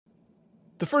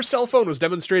The first cell phone was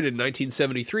demonstrated in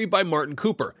 1973 by Martin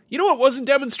Cooper. You know what wasn't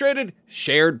demonstrated?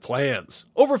 Shared plans.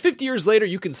 Over 50 years later,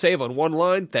 you can save on one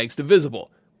line thanks to Visible.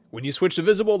 When you switch to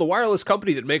Visible, the wireless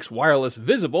company that makes wireless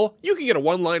visible, you can get a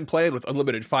one-line plan with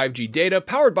unlimited 5G data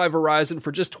powered by Verizon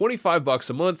for just $25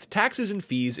 a month, taxes and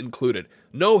fees included.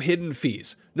 No hidden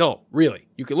fees. No, really.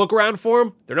 You can look around for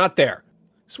them. They're not there.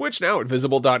 Switch now at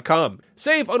Visible.com.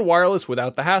 Save on wireless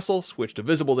without the hassle. Switch to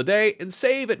Visible today and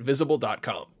save at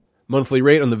Visible.com. Monthly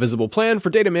rate on the Visible plan for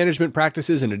data management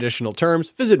practices and additional terms.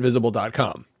 Visit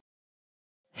Visible.com.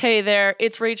 Hey there,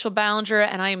 it's Rachel Ballinger,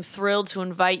 and I am thrilled to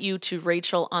invite you to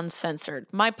Rachel Uncensored,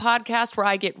 my podcast where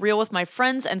I get real with my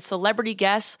friends and celebrity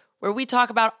guests, where we talk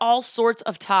about all sorts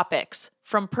of topics.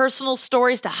 From personal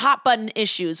stories to hot-button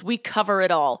issues, we cover it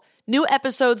all. New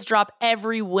episodes drop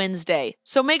every Wednesday,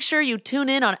 so make sure you tune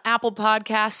in on Apple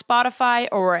Podcasts, Spotify,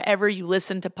 or wherever you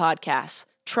listen to podcasts.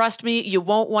 Trust me, you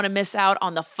won't want to miss out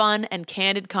on the fun and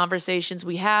candid conversations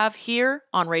we have here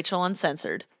on Rachel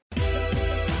Uncensored.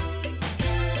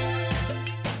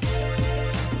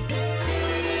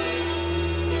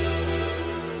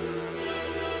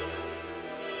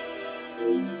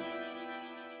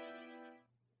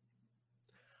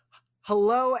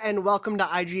 Hello and welcome to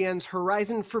IGN's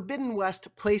Horizon Forbidden West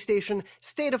PlayStation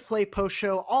State of Play post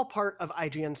show, all part of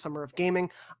IGN Summer of Gaming.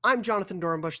 I'm Jonathan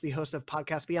Dornbush, the host of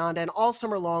Podcast Beyond, and all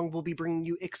summer long we'll be bringing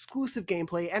you exclusive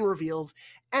gameplay and reveals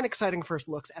and exciting first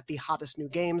looks at the hottest new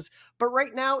games. But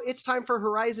right now, it's time for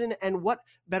Horizon, and what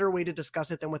better way to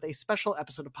discuss it than with a special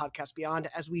episode of Podcast Beyond,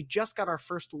 as we just got our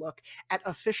first look at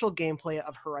official gameplay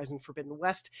of Horizon Forbidden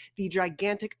West, the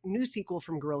gigantic new sequel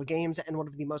from Guerrilla Games and one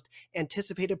of the most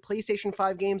anticipated PlayStation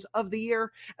 5 games of the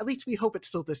year. At least we hope it's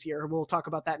still this year. We'll talk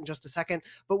about that in just a second.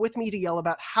 But with me to yell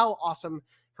about how awesome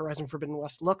Horizon Forbidden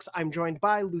West looks, I'm joined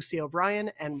by Lucy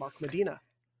O'Brien and Mark Medina.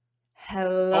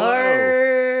 Hello.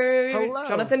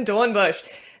 Jonathan Dornbush.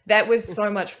 That was so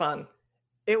much fun.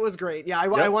 It was great. Yeah, I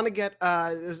want to get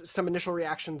some initial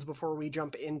reactions before we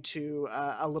jump into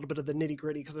a little bit of the nitty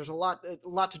gritty, because there's a lot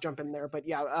to jump in there. But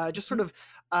yeah, just sort of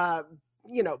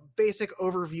basic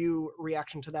overview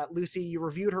reaction to that. Lucy, you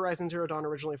reviewed Horizon Zero Dawn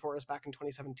originally for us back in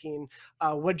 2017.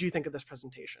 What did you think of this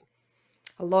presentation?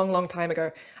 A long time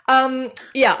ago.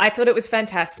 I thought it was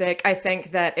fantastic. I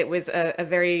think that it was a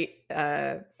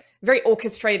very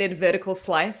orchestrated vertical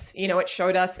slice. You know, it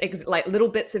showed us like little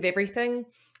bits of everything.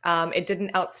 It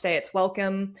didn't outstay its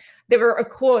welcome. There were, of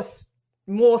course,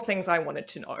 more things I wanted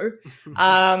to know.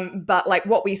 But like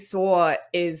what we saw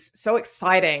is so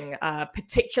exciting,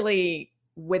 particularly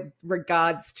with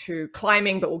regards to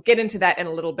climbing, but we'll get into that in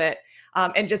a little bit,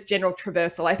 and just general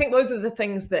traversal. I think those are the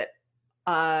things that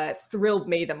thrilled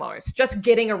me the most. Just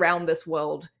getting around this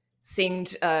world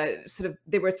seemed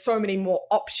there were so many more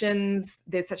options.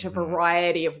 There's such a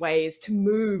variety of ways to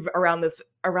move around this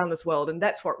world, and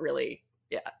that's what really,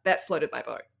 that floated my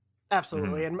boat.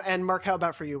 Absolutely. And Mark, how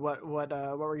about for you? What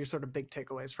were your sort of big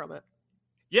takeaways from it?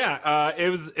 Yeah, it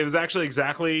was actually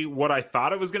exactly what I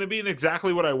thought it was going to be and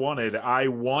exactly what I wanted. I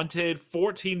wanted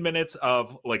 14 minutes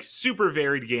of like super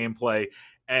varied gameplay,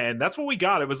 and that's what we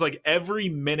got. It was like every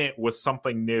minute was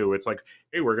something new. It's like,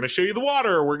 hey, we're going to show you the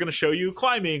water, we're going to show you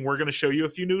climbing, we're going to show you a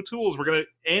few new tools, we're going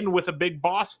to end with a big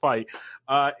boss fight.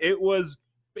 It was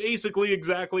basically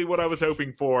exactly what I was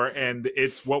hoping for, and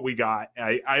it's what we got.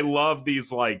 I love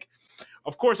these, like,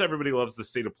 of course, everybody loves the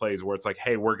state of plays where it's like,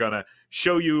 hey, we're going to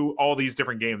show you all these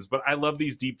different games. But I love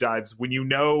these deep dives when you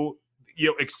know,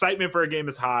 excitement for a game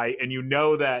is high and you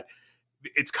know that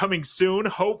it's coming soon.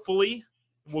 Hopefully,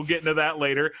 we'll get into that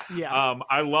later. Yeah.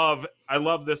 I love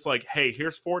this, like, hey,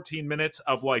 here's 14 minutes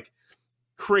of like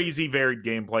crazy varied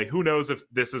gameplay. Who knows if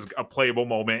this is a playable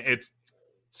moment? It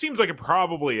seems like it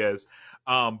probably is.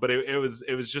 But it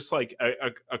was just like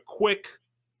a quick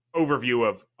overview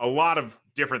of a lot of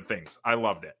different things. I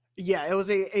loved it. Yeah, it was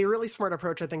a really smart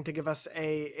approach, I think, to give us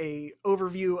a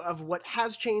overview of what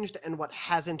has changed and what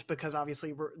hasn't, because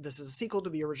obviously this is a sequel to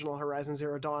the original Horizon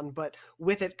Zero Dawn, but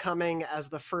with it coming as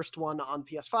the first one on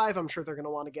PS5, I'm sure they're going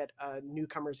to want to get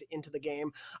newcomers into the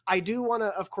game. I do want to,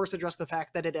 of course, address the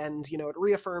fact that it ends, it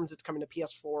reaffirms it's coming to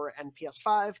PS4 and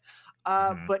PS5,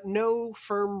 but no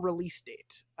firm release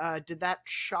date. Did that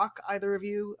shock either of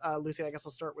you? Lucy, I guess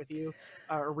I'll start with you.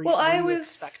 Were you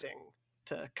expecting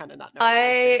to kind of not know?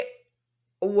 I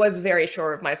was very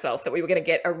sure of myself that we were going to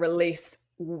get a release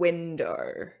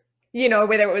window,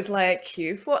 whether it was like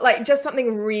Q4, like just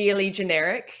something really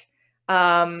generic.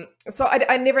 So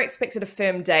I never expected a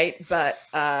firm date, but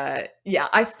I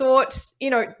thought,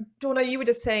 Donna, you were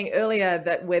just saying earlier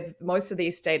that with most of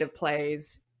these state of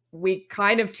plays, we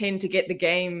kind of tend to get the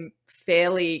game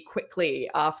fairly quickly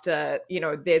after,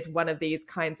 there's one of these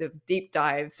kinds of deep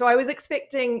dives. So I was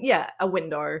expecting, a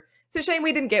window. It's a shame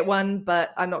we didn't get one,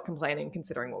 but I'm not complaining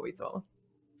considering what we saw.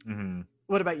 Mm-hmm.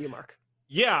 What about you, Mark?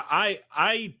 Yeah,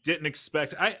 I didn't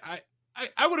expect.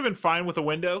 I would have been fine with a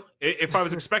window. If I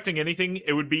was expecting anything,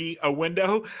 it would be a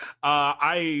window.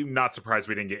 I'm not surprised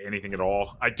we didn't get anything at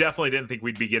all. I definitely didn't think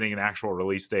we'd be getting an actual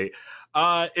release date.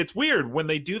 It's weird when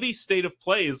they do these state of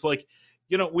plays. Like,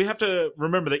 we have to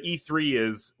remember that E3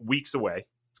 is weeks away.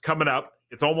 It's coming up.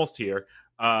 It's almost here.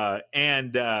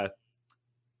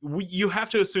 You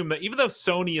have to assume that even though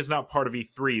Sony is not part of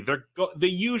E3, they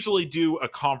usually do a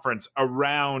conference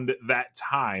around that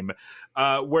time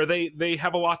where they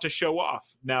have a lot to show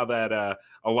off now that a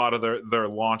lot of their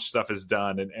launch stuff is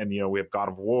done. And we have God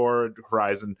of War,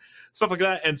 Horizon, stuff like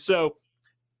that. And so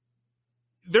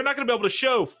they're not going to be able to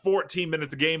show 14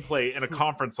 minutes of gameplay in a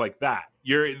conference like that.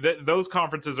 Those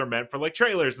conferences are meant for like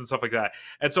trailers and stuff like that.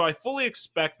 And so I fully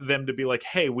expect them to be like,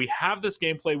 hey, we have this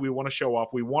gameplay we want to show off.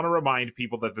 We want to remind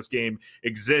people that this game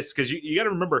exists. Because you got to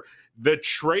remember, the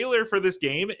trailer for this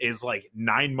game is like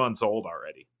 9 months old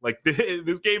already. Like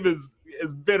this game has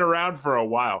been around for a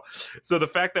while. So the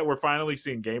fact that we're finally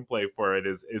seeing gameplay for it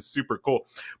is super cool.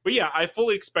 But yeah, I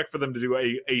fully expect for them to do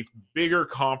a bigger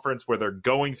conference where they're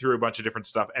going through a bunch of different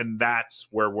stuff. And that's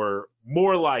where we're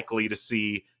more likely to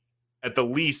see at the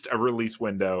least a release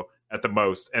window, at the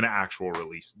most an actual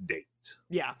release date.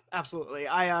 Yeah, absolutely.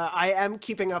 I am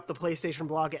keeping up the PlayStation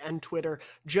blog and Twitter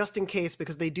just in case,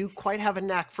 because they do quite have a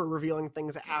knack for revealing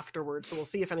things afterwards. So we'll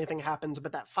see if anything happens.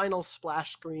 But that final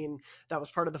splash screen that was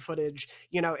part of the footage,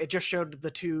 it just showed the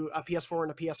two, a PS4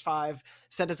 and a PS5,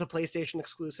 said it's a PlayStation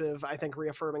exclusive. I think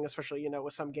reaffirming, especially,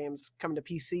 with some games coming to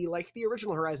PC, like the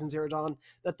original Horizon Zero Dawn,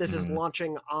 that this is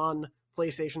launching on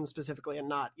PlayStation specifically and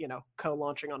not,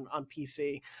 co-launching on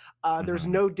PC. There's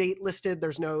no date listed.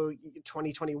 There's no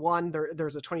 2021.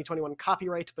 There's a 2021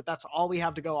 copyright, but that's all we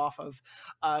have to go off of.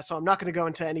 So I'm not going to go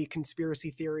into any conspiracy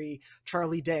theory,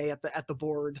 Charlie Day at the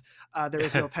board. There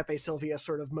is no Pepe Sylvia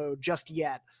sort of mode just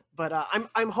yet, but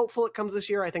I'm hopeful it comes this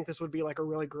year. I think this would be like a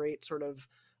really great sort of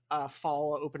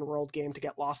fall open world game to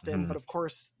get lost in. But of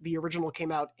course, the original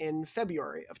came out in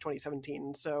February of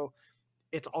 2017. So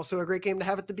it's also a great game to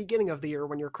have at the beginning of the year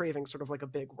when you're craving sort of like a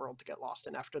big world to get lost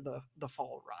in after the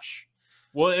fall rush.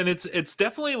 Well, and it's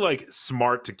definitely like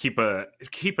smart to keep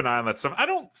an eye on that stuff. I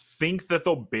don't think that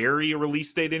they'll bury a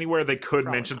release date anywhere. They could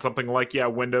mention something like,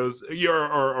 Windows,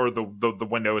 or the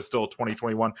window is still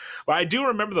 2021. But I do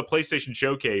remember the PlayStation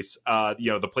showcase,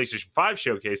 the PlayStation 5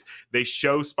 showcase. They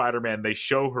show Spider-Man, they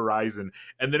show Horizon,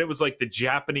 and then it was like the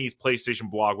Japanese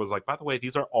PlayStation blog was like, by the way,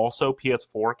 these are also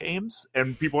PS4 games,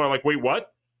 and people are like, wait,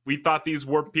 what? We thought these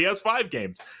were PS5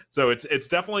 games. So it's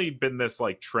definitely been this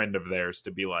like trend of theirs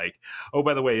to be like, oh,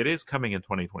 by the way, it is coming in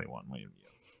 2021.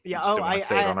 I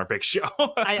say it on our big show.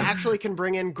 I actually can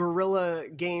bring in Guerrilla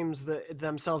Games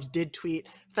themselves did tweet,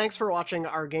 thanks for watching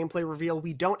our gameplay reveal.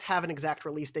 We don't have an exact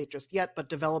release date just yet, but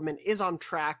development is on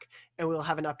track and we'll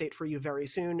have an update for you very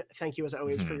soon. Thank you as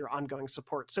always for your ongoing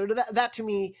support. So that to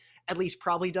me at least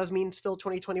probably does mean still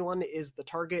 2021 is the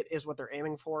target, is what they're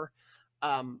aiming for.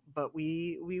 But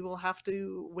we will have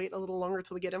to wait a little longer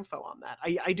till we get info on that.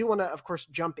 I do want to, of course,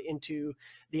 jump into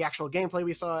the actual gameplay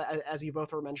we saw, as you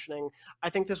both were mentioning.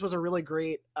 I think this was a really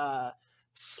great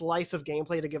slice of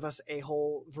gameplay to give us a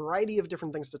whole variety of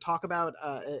different things to talk about.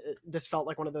 This felt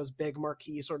like one of those big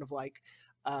marquee sort of like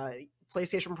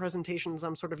PlayStation presentations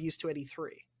I'm sort of used to at E3.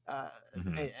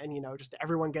 And just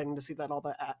everyone getting to see that all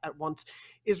at once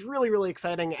is really, really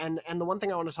exciting. And the one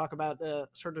thing I want to talk about,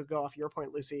 sort of go off your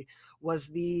point, Lucy, was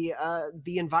the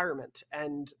environment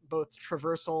and both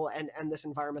traversal and this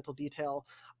environmental detail.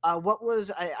 What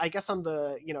was, I guess on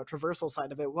the, traversal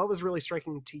side of it, what was really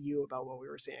striking to you about what we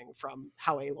were seeing from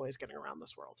how Aloy is getting around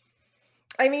this world?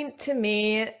 I mean, to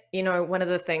me, one of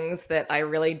the things that I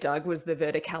really dug was the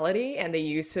verticality and the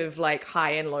use of like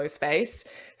high and low space.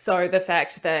 So the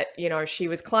fact that, she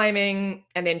was climbing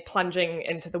and then plunging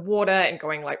into the water and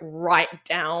going like right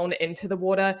down into the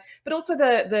water, but also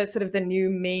the sort of the new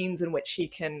means in which she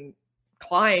can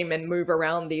climb and move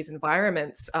around these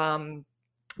environments.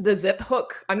 The zip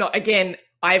hook,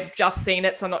 I've just seen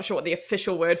it, so I'm not sure what the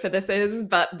official word for this is,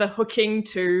 but the hooking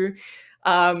to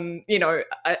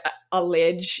a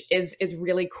ledge is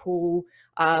really cool.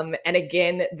 And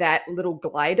again, that little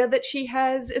glider that she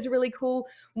has is really cool.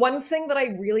 One thing that I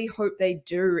really hope they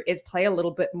do is play a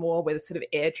little bit more with sort of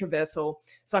air traversal.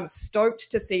 So I'm stoked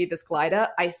to see this glider.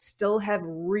 I still have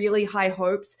really high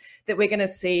hopes that we're going to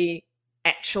see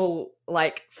actual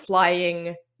like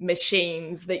flying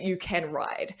machines that you can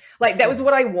ride. Like that was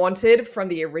what I wanted from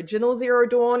the original Zero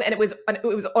Dawn, and it was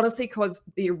honestly because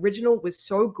the original was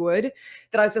so good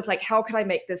that I was just like, how could I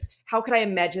make this, how could I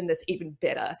imagine this even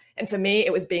better? And for me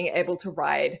it was being able to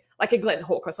ride like a Glen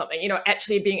Hawk or something, you know,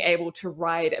 actually being able to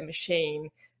ride a machine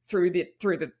through the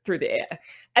air.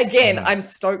 Again, I'm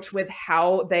stoked with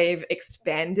how they've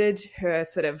expanded her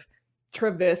sort of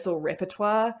traversal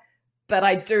repertoire, but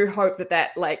I do hope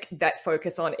that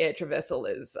focus on air traversal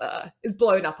is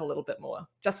blown up a little bit more,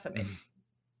 just for me.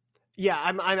 Yeah,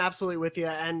 I'm absolutely with you,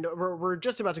 and we're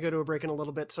just about to go to a break in a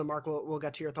little bit. So, Mark, we'll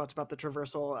get to your thoughts about the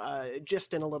traversal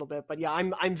just in a little bit. But yeah,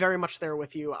 I'm very much there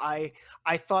with you. I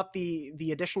thought the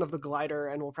addition of the glider,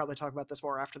 and we'll probably talk about this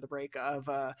more after the break, of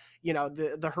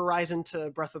the Horizon to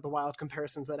Breath of the Wild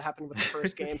comparisons that happened with the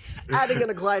first game. Adding in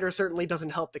a glider certainly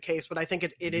doesn't help the case, but I think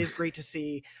it is great to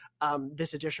see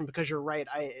this addition, because you're right.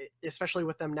 Especially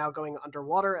with them now going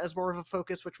underwater as more of a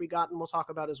focus, which we got and we'll talk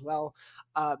about as well,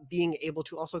 being able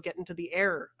to also get into the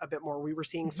air a bit more. We were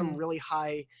seeing some really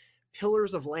high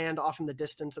pillars of land off in the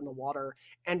distance in the water,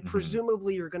 and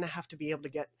presumably you're going to have to be able to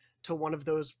get to one of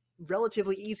those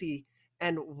relatively easy.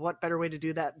 And what better way to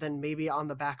do that than maybe on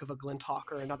the back of a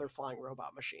Glinthawk or another flying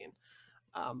robot machine?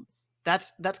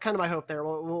 That's kind of my hope there.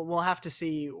 We'll have to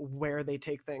see where they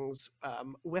take things.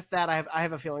 With that, I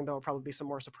have a feeling there will probably be some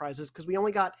more surprises, because we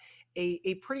only got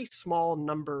a pretty small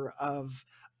number of,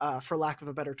 for lack of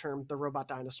a better term, the robot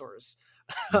dinosaurs.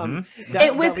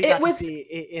 That we got to see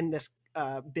in this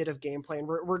bit of gameplay, and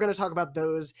we're going to talk about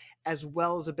those as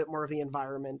well as a bit more of the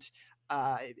environment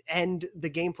and the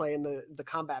gameplay and the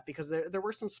combat, because there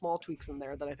were some small tweaks in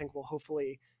there that I think will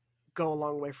hopefully go a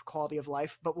long way for quality of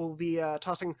life. But we'll be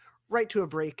tossing right to a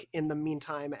break in the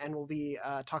meantime, and we'll be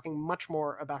talking much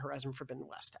more about Horizon Forbidden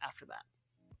West after that.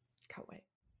 Can't wait.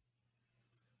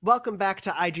 Welcome back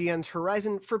to IGN's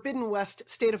Horizon Forbidden West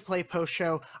State of Play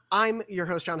post-show. I'm your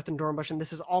host, Jonathan Dornbush, and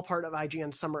this is all part of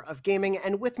IGN's Summer of Gaming.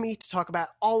 And with me to talk about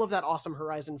all of that awesome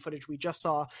Horizon footage we just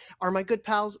saw are my good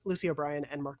pals, Lucy O'Brien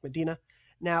and Mark Medina.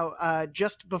 Now,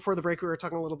 just before the break, we were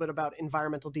talking a little bit about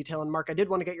environmental detail. And Mark, I did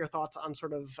want to get your thoughts on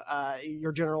sort of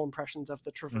your general impressions of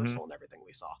the traversal and everything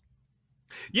we saw.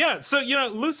 Yeah, so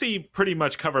Lucy pretty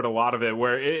much covered a lot of it,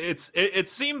 where it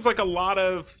seems like a lot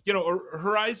of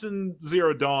Horizon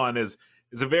Zero Dawn is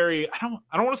a very, I don't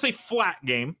want to say flat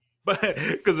game, but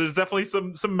because there's definitely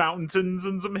some mountains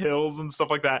and some hills and stuff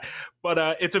like that, but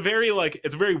it's a very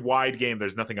wide game.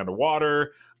 There's nothing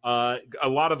underwater. A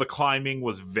lot of the climbing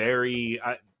was very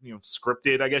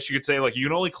scripted, I guess you could say. Like, you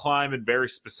can only climb in very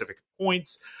specific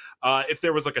points. If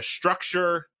there was like a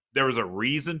structure, there was a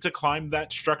reason to climb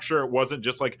that structure. It wasn't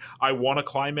just like, I want to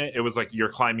climb it. It was like, you're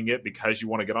climbing it because you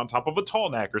want to get on top of a tall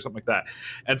neck or something like that.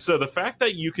 And so the fact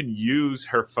that you can use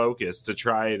her focus to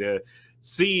try to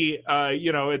see,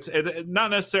 it's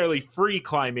not necessarily free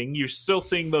climbing. You're still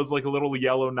seeing those like little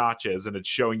yellow notches, and it's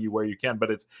showing you where you can. But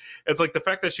it's like the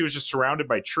fact that she was just surrounded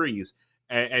by trees,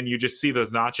 and you just see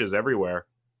those notches everywhere,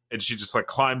 and she just like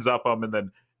climbs up them and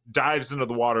then dives into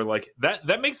the water. Like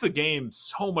that makes the game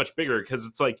so much bigger, because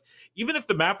it's like, even if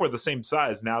the map were the same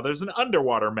size, now there's an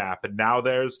underwater map, and now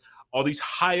there's all these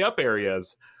high up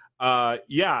areas. And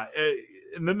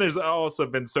then there's also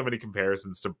been so many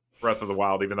comparisons to Breath of the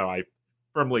Wild, even though I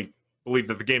firmly believe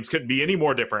that the games couldn't be any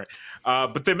more different.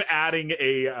 But them adding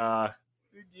a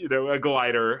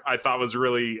glider, I thought was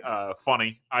really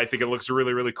funny. I think it looks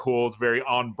really, really cool. It's very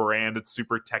on brand. It's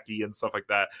super techy and stuff like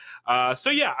that. So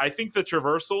yeah, I think the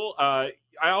traversal, I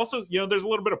also, there's a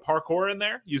little bit of parkour in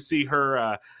there. You see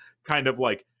her kind of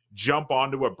like jump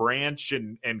onto a branch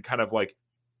and kind of like,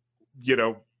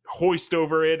 hoist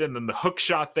over it, and then the hook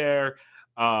shot there.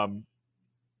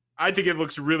 I think it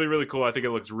looks really, really cool. I think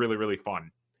it looks really, really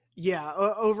fun. Yeah,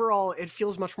 overall, it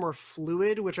feels much more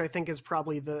fluid, which I think is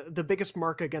probably the biggest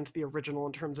mark against the original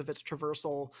in terms of its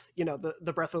traversal,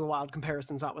 the Breath of the Wild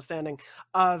comparisons notwithstanding,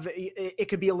 of it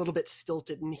could be a little bit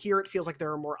stilted. And here it feels like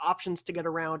there are more options to get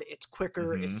around. It's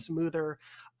quicker, it's smoother,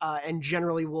 and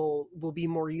generally will be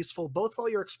more useful both while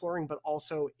you're exploring, but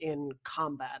also in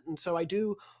combat. And so I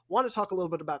do want to talk a little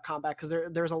bit about combat, because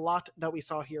there's a lot that we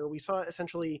saw here. We saw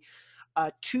essentially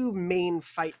two main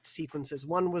fight sequences.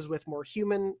 One was with more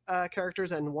human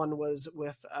characters, and one was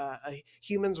with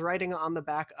humans riding on the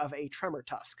back of a tremor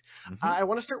tusk. I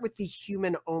want to start with the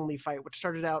human-only fight, which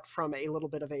started out from a little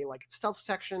bit of a stealth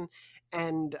section.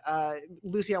 And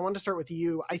Lucy, I want to start with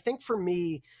you. I think for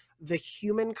me, the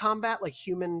human combat, like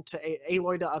human to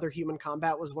Aloy to other human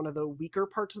combat, was one of the weaker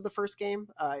parts of the first game.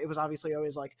 It was obviously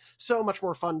always so much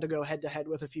more fun to go head to head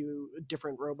with a few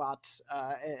different robots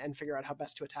and figure out how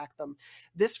best to attack them.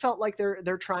 This felt like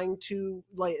they're trying to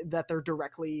that they're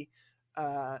directly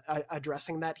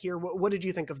addressing that here. What did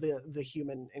you think of the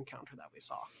human encounter that we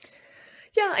saw?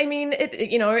 Yeah, I mean,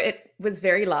 it was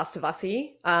very Last of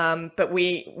Us-y, but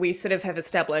we sort of have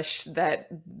established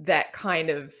that kind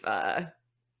of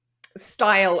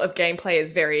style of gameplay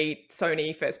is very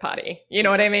Sony first party. You know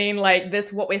what I mean? Like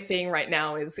what we're seeing right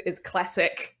now is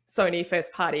classic Sony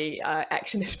first party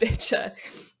action adventure.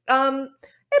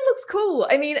 It looks cool.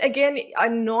 I mean, again,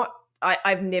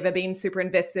 I've never been super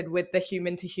invested with the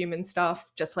human to human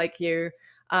stuff, just like you.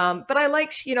 But I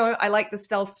like the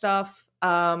stealth stuff.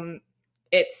 I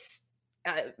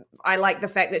like the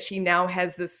fact that she now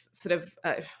has this sort of,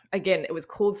 again, it was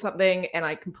called something and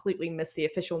I completely missed the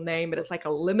official name, but it's like a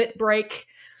limit break,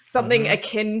 something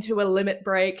akin to a limit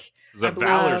break. The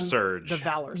Valor Surge. The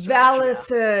Valor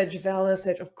Surge. Valor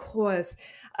Surge, of course.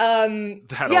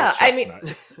 Yeah,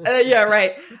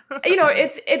 right.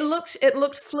 It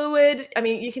looked fluid. I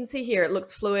mean, you can see here, it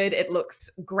looks fluid. It looks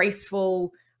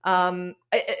graceful.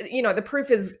 The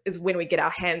proof is when we get our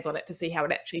hands on it to see how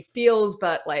it actually feels.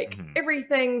 But like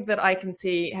everything that I can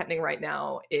see happening right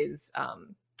now is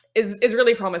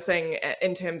really promising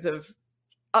in terms of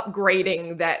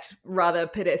upgrading that rather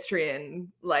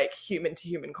pedestrian, like human to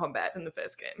human combat in the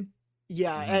first game.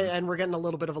 Yeah, and we're getting a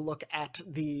little bit of a look at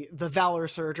the Valor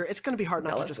Surge. It's going to be hard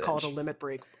not Valor to just Surge. call it a limit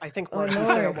break. I think Mark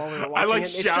said it while we were watching I like it.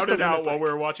 It's shouted out while break. we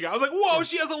were watching it. I was like, "Whoa,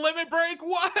 she has a limit break!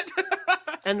 What?"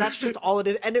 And that's just all it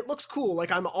is. And it looks cool.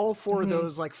 Like I'm all for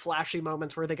those like flashy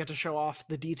moments where they get to show off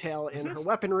the detail in her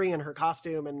weaponry and her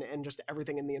costume and just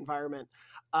everything in the environment.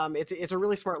 It's a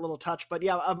really smart little touch. But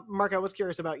yeah, Mark, I was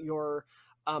curious about your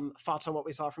thoughts on what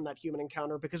we saw from that human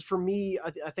encounter, because for me,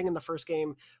 I think in the first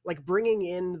game, like bringing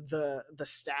in the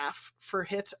staff for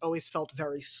hit always felt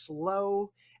very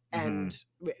slow and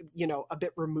a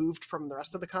bit removed from the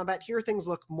rest of the combat. Here things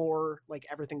look more like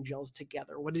everything gels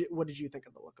together. What did you think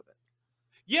of the look of it?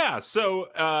 Yeah, so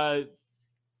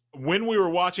when we were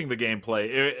watching the gameplay,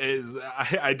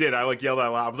 I like yelled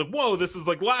out loud. I was like, "Whoa, this is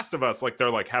like Last of Us!" Like they're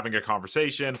like having a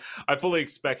conversation. I fully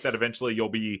expect that eventually you'll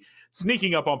be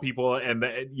sneaking up on people and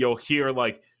you'll hear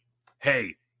like,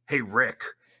 "Hey, Rick,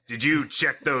 did you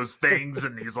check those things?"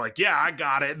 And he's like, "Yeah, I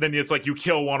got it." And then it's like you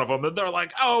kill one of them, and they're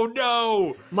like, "Oh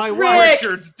no, My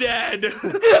Richard's dead!"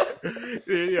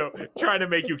 Trying to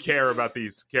make you care about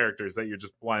these characters that you're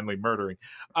just blindly murdering.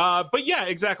 But yeah,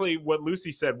 exactly what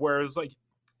Lucy said. Whereas like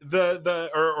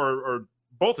or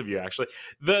both of you actually,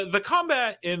 the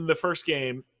combat in the first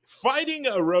game, fighting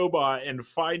a robot and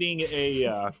fighting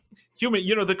a human,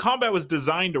 the combat was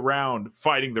designed around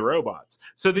fighting the robots.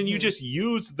 So then you just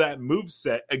use that move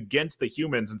set against the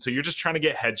humans, and so you're just trying to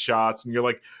get headshots and you're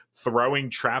like throwing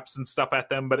traps and stuff at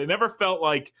them, but it never felt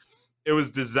like it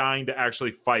was designed to actually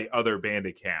fight other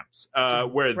bandit camps.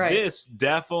 This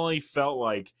definitely felt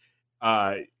like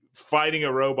fighting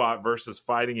a robot versus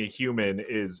fighting a human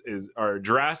are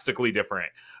drastically different.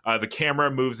 The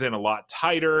camera moves in a lot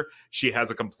tighter. She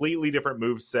has a completely different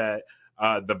move set.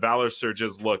 The Valor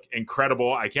Surges look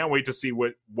incredible. I can't wait to see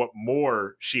what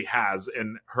more she has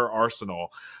in her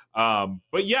arsenal.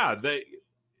 But yeah,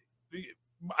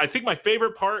 I think my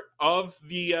favorite part of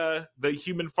the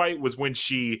human fight was when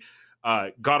she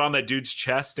got on that dude's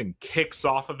chest and kicks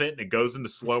off of it, and it goes into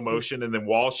slow motion, and then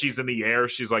while she's in the air,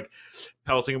 she's like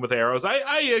pelting him with arrows.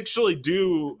 I actually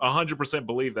do 100%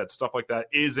 believe that stuff like that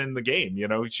is in the game.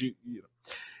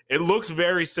 It looks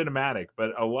very cinematic,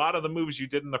 but a lot of the moves you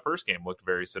did in the first game looked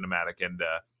very cinematic. And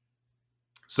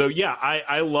so yeah,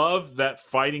 I love that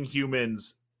fighting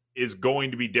humans is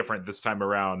going to be different this time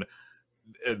around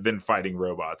than fighting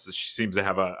robots. She seems to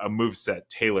have a moveset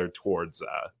tailored towards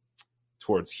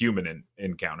human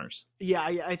encounters. Yeah,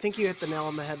 I think you hit the nail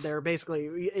on the head there.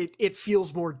 Basically, it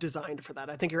feels more designed for that.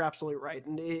 I think you're absolutely right.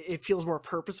 And it feels more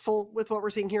purposeful with what we're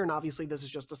seeing here. And obviously, this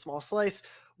is just a small slice.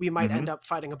 We might end up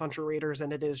fighting a bunch of raiders,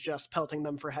 and it is just pelting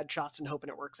them for headshots and hoping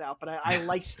it works out. But I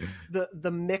liked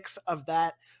the mix of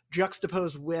that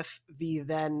juxtaposed with the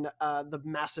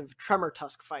massive Tremor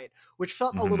Tusk fight, which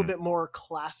felt a little bit more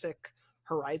classic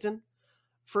Horizon.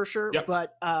 For sure, yep.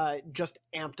 But just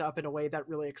amped up in a way that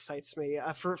really excites me.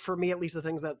 For me, at least, the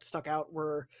things that stuck out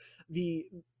were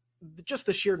just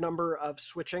the sheer number of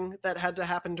switching that had to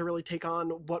happen to really take on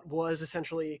what was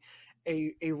essentially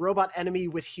a robot enemy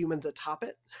with humans atop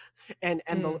it, and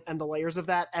the layers of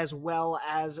that, as well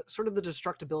as sort of the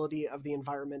destructibility of the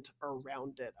environment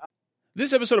around it.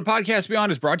 This episode of Podcast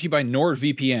Beyond is brought to you by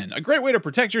NordVPN, a great way to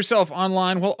protect yourself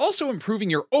online while also improving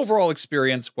your overall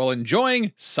experience while enjoying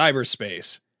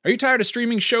cyberspace. Are you tired of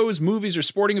streaming shows, movies, or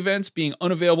sporting events being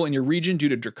unavailable in your region due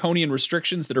to draconian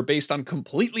restrictions that are based on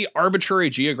completely arbitrary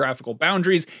geographical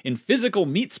boundaries in physical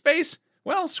meat space?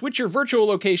 Well, switch your virtual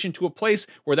location to a place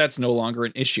where that's no longer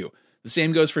an issue. The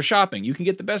same goes for shopping. You can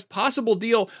get the best possible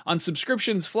deal on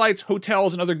subscriptions, flights,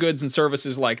 hotels, and other goods and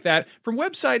services like that from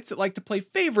websites that like to play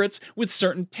favorites with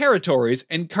certain territories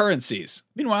and currencies.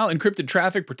 Meanwhile, encrypted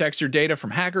traffic protects your data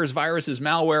from hackers, viruses,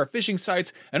 malware, phishing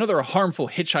sites, and other harmful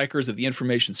hitchhikers of the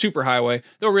information superhighway,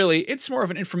 though really, it's more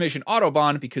of an information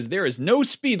autobahn because there is no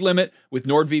speed limit with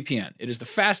NordVPN. It is the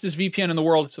fastest VPN in the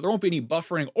world, so there won't be any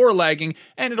buffering or lagging,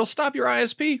 and it'll stop your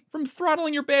ISP from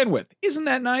throttling your bandwidth. Isn't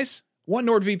that nice? One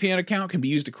NordVPN account can be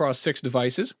used across 6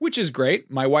 devices, which is great.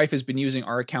 My wife has been using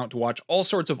our account to watch all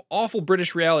sorts of awful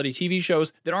British reality TV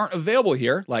shows that aren't available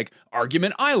here, like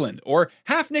Argument Island or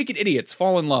Half-Naked Idiots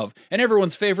Fall in Love, and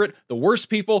everyone's favorite, The Worst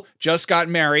People Just Got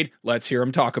Married. Let's hear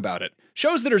them talk about it.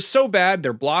 Shows that are so bad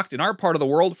they're blocked in our part of the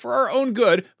world for our own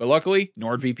good, but luckily,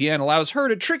 NordVPN allows her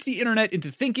to trick the internet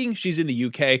into thinking she's in the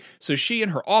UK, so she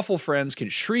and her awful friends can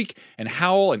shriek and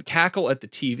howl and cackle at the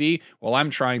TV while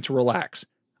I'm trying to relax.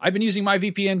 I've been using my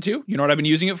VPN too. You know what I've been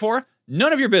using it for?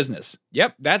 None of your business.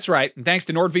 Yep, that's right. And thanks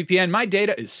to NordVPN, my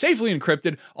data is safely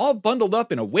encrypted, all bundled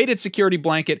up in a weighted security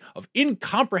blanket of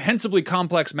incomprehensibly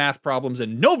complex math problems,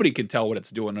 and nobody can tell what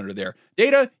it's doing under there.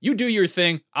 Data, you do your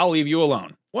thing. I'll leave you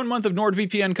alone. 1 month of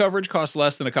NordVPN coverage costs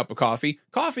less than a cup of coffee.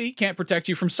 Coffee can't protect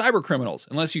you from cyber criminals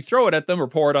unless you throw it at them or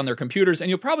pour it on their computers,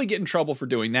 and you'll probably get in trouble for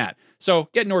doing that. So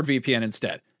get NordVPN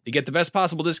instead. To get the best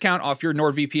possible discount off your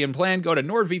NordVPN plan, go to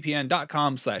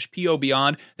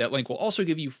nordvpn.com/POBeyond. That link will also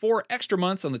give you 4 extra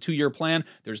months on the 2-year plan.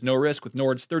 There's no risk with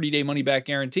Nord's 30-day money-back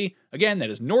guarantee. Again,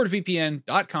 that is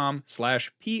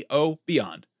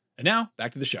nordvpn.com/POBeyond. And now,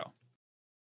 back to the show.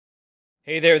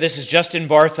 Hey there, this is Justin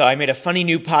Bartha. I made a funny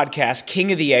new podcast,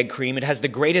 King of the Egg Cream. It has the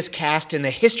greatest cast in the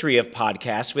history of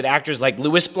podcasts with actors like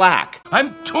Louis Black.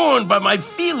 I'm torn by my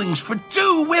feelings for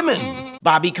 2 women.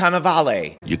 Bobby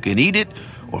Cannavale. You can eat it,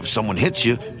 or if someone hits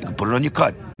you, you can put it on your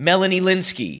cut. Melanie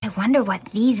Linsky. I wonder what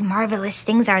these marvelous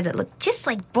things are that look just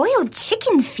like boiled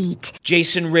chicken feet.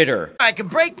 Jason Ritter. I can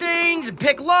break things and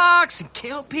pick locks and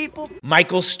kill people.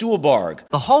 Michael Stuhlbarg.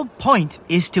 The whole point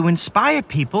is to inspire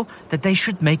people that they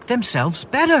should make themselves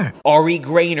better. Ari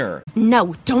Grainer.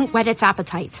 No, don't whet its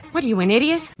appetite. What are you, an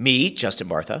idiot? Me, Justin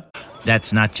Bartha.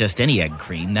 That's not just any egg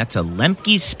cream, that's a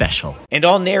Lemke's special. And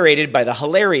all narrated by the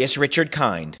hilarious Richard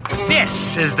Kind.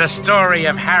 This is the story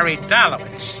of Harry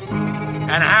Dalowitz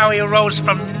and how he rose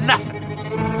from nothing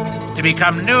to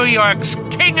become New York's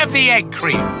King of the Egg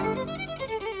Cream.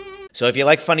 So if you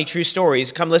like funny true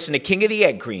stories, come listen to King of the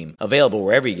Egg Cream, available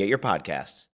wherever you get your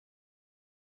podcasts.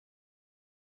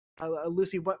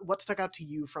 Lucy, what stuck out to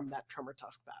you from that Tremor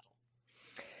Tusk battle?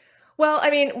 Well, I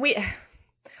mean,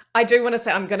 I do want to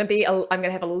say I'm going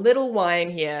to have a little whine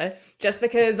here, just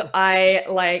because I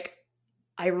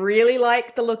really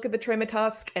like the look of the Tremor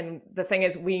Tusk, and the thing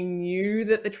is, we knew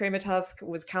that the Tremor Tusk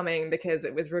was coming because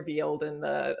it was revealed in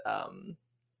the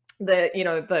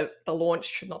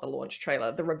launch, not the launch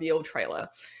trailer, the reveal trailer,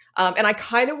 and I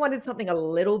kind of wanted something a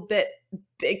little bit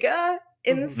bigger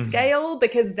in scale,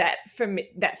 because that for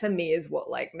me is what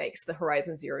like makes the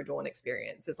Horizon Zero Dawn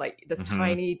experience, is like this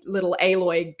tiny little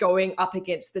Aloy going up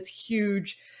against this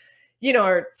huge,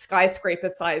 skyscraper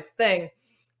sized thing.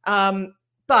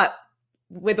 But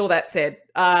with all that said,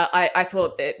 I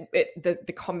thought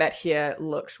the combat here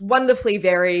looked wonderfully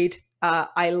varied.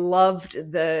 I loved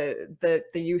the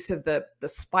use of the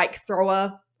spike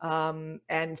thrower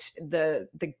and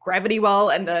the gravity well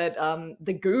and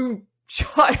the goo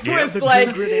shot was like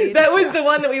that was the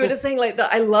one that we were just saying, like,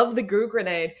 I love the goo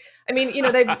grenade. I mean,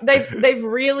 they've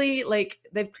really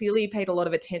they've clearly paid a lot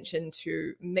of attention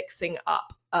to mixing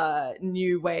up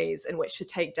new ways in which to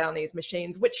take down these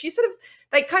machines, which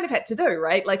they kind of had to do,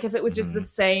 right? Like, if it was just the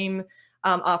same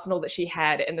arsenal that she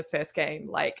had in the first game,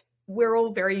 like, we're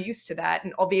all very used to that,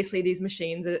 and obviously these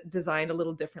machines are designed a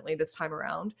little differently this time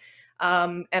around.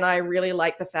 And I really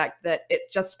like the fact that it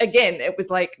was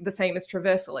like the same as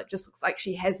Traversal. It just looks like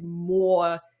she has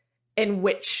more in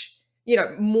which,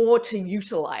 more to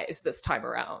utilize this time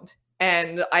around.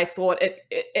 And I thought it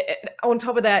on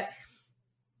top of that,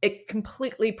 it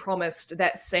completely promised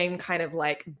that same kind of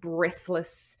like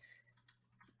breathless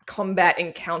combat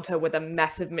encounter with a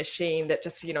massive machine that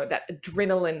just, that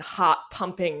adrenaline heart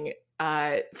pumping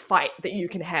fight that you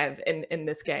can have in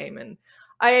this game. And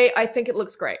I think it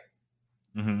looks great.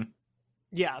 Mm-hmm.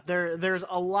 Yeah, there's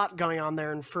a lot going on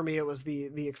there, and for me it was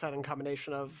the exciting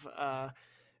combination of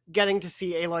getting to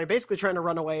see Aloy basically trying to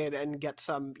run away and get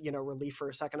some relief for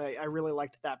a second. I really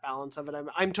liked that balance of it.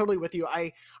 I'm totally with you.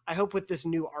 I hope with this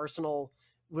new arsenal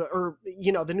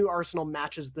the new arsenal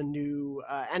matches the new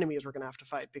enemies we're going to have to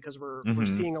fight, because we're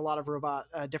seeing a lot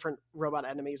of different robot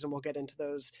enemies, and we'll get into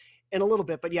those in a little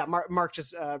bit. But yeah, Mark,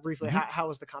 just briefly, how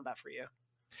was the combat for you?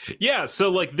 Yeah,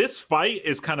 so like this fight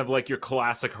is kind of like your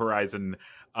classic Horizon.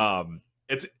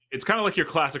 It's kind of like your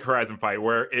classic Horizon fight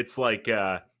where it's like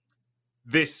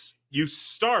this. You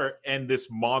start and this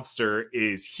monster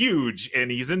is huge and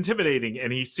he's intimidating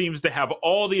and he seems to have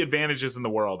all the advantages in the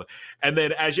world. And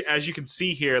then as you can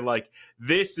see here, like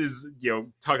this is,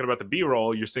 talking about the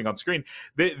B-roll you're seeing on screen,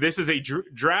 this is a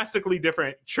drastically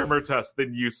different Trimmertusk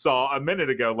than you saw a minute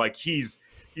ago. Like he's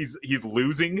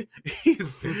losing.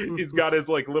 He's got his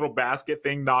like little basket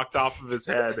thing knocked off of his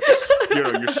head.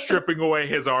 You're stripping away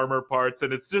his armor parts,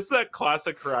 and it's just that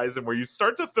classic Horizon where you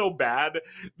start to feel bad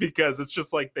because it's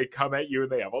just like they come at you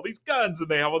and they have all these guns and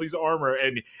they have all these armor,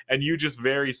 and you just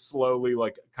very slowly,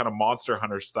 like kind of Monster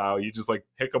Hunter style, you just like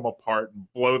pick them apart and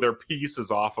blow their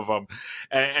pieces off of them,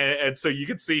 and so you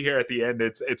can see here at the end,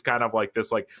 it's kind of like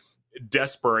this like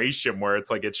desperation where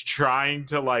it's like it's trying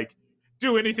to like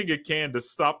do anything it can to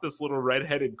stop this little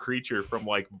redheaded creature from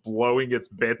like blowing its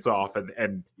bits off,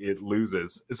 and it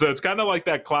loses. So it's kind of like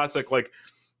that classic, like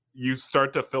you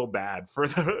start to feel bad for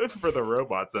the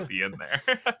robots at the end there.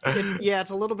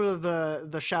 It's a little bit of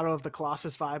the Shadow of the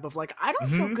Colossus vibe of like, I don't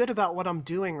feel good about what I'm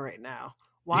doing right now.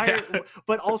 Why? Yeah.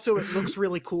 But also it looks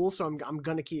really cool, so I'm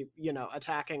gonna keep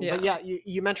attacking. Yeah. But yeah,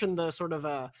 you mentioned the sort of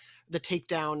the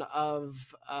takedown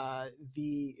of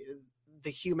the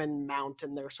human mount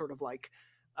and their sort of like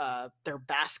their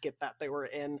basket that they were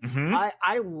in.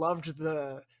 I loved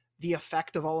the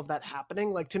effect of all of that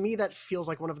happening. Like, to me, that feels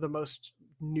like one of the most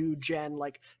new gen,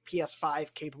 like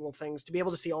PS5 capable things, to be able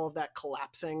to see all of that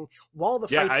collapsing while the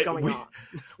fight's going on.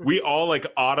 We all like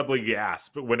audibly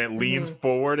gasp when it leans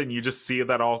forward and you just see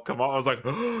that all come out. I was like,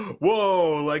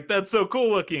 whoa, like that's so cool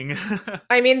looking.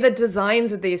 I mean, the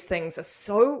designs of these things are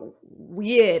so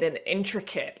weird and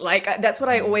intricate. Like that's what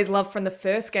I always loved from the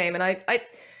first game. And I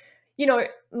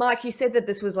Mark, you said that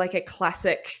this was like a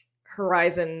classic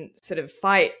Horizon sort of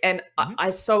fight, and I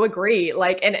so agree.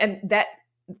 Like, and that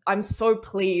I'm so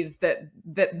pleased that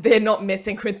they're not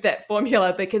messing with that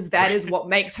formula, because that is what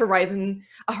makes Horizon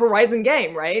a Horizon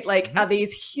game, right? Like, are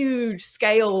these huge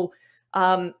scale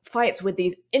fights with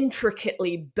these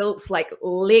intricately built like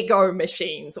Lego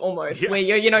machines almost, where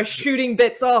you're shooting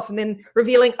bits off and then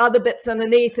revealing other bits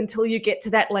underneath until you get to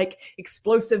that like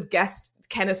explosive gas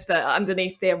canister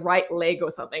underneath their right leg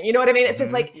or something. You know what I mean? It's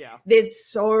just like there's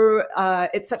so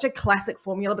it's such a classic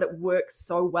formula, but it works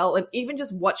so well. And even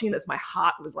just watching this, my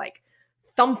heart was like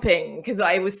thumping, because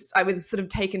I was sort of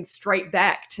taken straight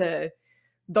back to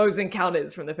those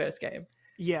encounters from the first game.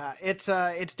 Yeah, it's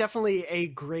definitely a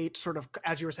great sort of,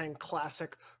 as you were saying,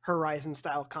 classic Horizon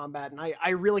style combat, and I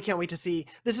really can't wait to see.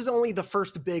 This is only the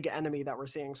first big enemy that we're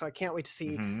seeing, so I can't wait to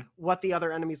see what the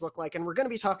other enemies look like. And we're going to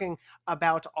be talking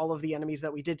about all of the enemies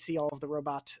that we did see, all of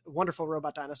the wonderful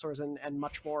robot dinosaurs, and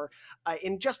much more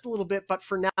in just a little bit. But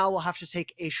for now, we'll have to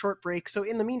take a short break. So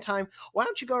in the meantime, why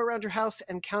don't you go around your house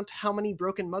and count how many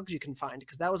broken mugs you can find,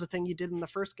 because that was a thing you did in the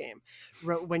first game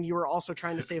when you were also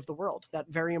trying to save the world. That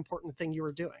very important thing you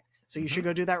were doing. So you should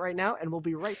go do that right now, and we'll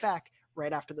be right back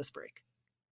right after this break.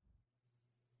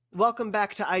 Welcome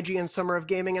back to IGN Summer of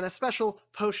Gaming, and a special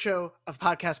post-show of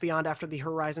Podcast Beyond after the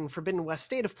Horizon Forbidden West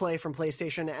State of Play from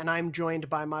PlayStation, and I'm joined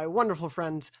by my wonderful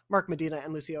friends Mark Medina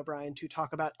and Lucy O'Brien to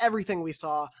talk about everything we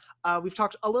saw. We've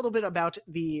talked a little bit about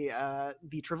the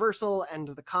traversal and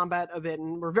the combat a bit,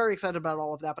 and we're very excited about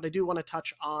all of that, but I do want to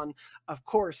touch on, of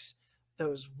course,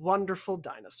 those wonderful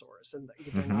dinosaurs. And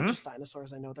they're not just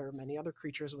dinosaurs. I know there are many other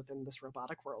creatures within this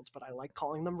robotic world, but I like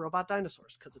calling them robot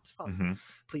dinosaurs because it's fun.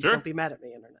 Please don't be mad at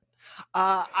me, internet.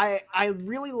 I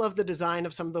really love the design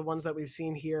of some of the ones that we've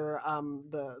seen here.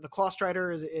 The Claw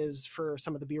Strider is for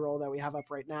some of the B-roll that we have up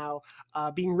right now,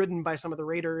 being ridden by some of the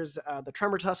raiders. The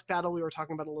Trimmertusk battle we were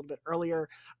talking about a little bit earlier.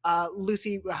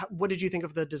 Lucy, what did you think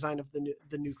of the design of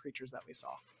the new creatures that we saw?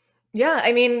 Yeah,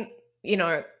 I mean,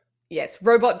 yes,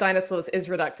 robot dinosaurs is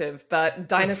reductive, but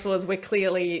dinosaurs were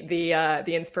clearly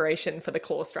the inspiration for the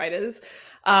Claw Striders.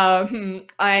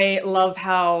 I love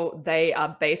how they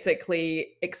are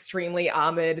basically extremely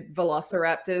armored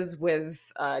velociraptors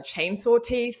with chainsaw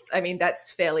teeth. I mean,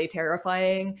 that's fairly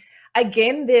terrifying.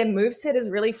 Again, their moveset is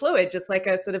really fluid, just like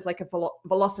a sort of like a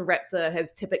velociraptor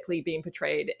has typically been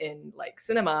portrayed in like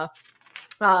cinema.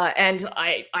 And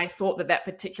I thought that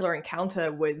particular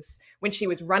encounter was when she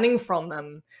was running from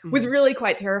them was really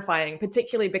quite terrifying,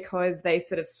 particularly because they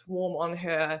sort of swarm on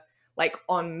her like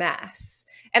en masse.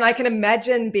 And I can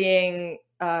imagine being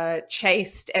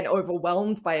chased and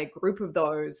overwhelmed by a group of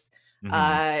those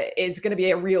is going to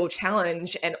be a real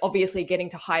challenge. And obviously getting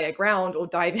to higher ground or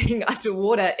diving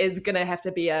underwater is going to have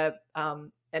to be a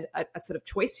sort of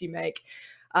choice you make.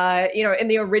 In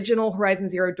the original Horizon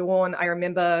Zero Dawn, I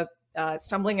remember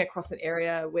stumbling across an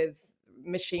area with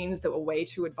machines that were way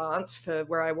too advanced for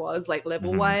where I was, like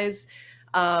level-wise.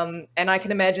 And I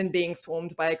can imagine being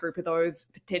swarmed by a group of those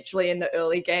potentially in the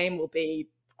early game will be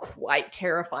quite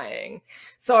terrifying.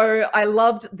 So I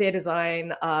loved their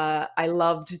design. I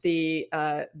loved the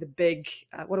big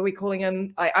what are we calling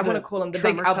him? I want to call him the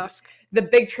big tusk. The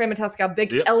big tremor tusk, our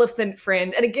big elephant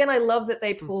friend. And again, I love that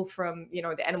they pull from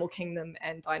the animal kingdom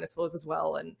and dinosaurs as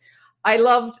well. And I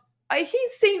loved he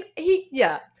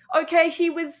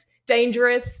was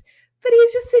dangerous, but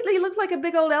he looked like a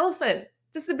big old elephant.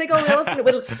 Just a big old elephant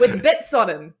with bits on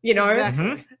him,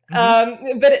 Exactly.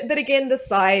 But again, the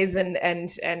size and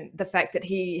the fact that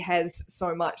he has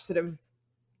so much sort of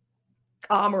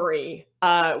armory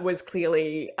was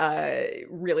clearly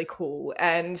really cool.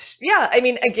 And yeah, I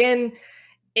mean, again,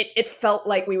 it felt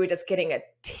like we were just getting a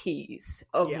tease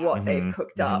of what they've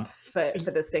cooked up for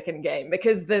the second game,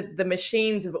 because the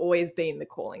machines have always been the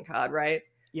calling card, right?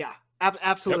 Yeah.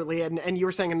 Absolutely. Yep. And you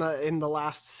were saying in the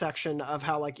last section of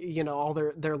how, like, all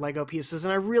their Lego pieces,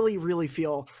 and I really, really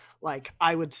feel like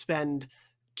I would spend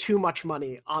too much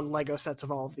money on Lego sets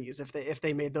of all of these if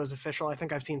they made those official. I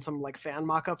think I've seen some like fan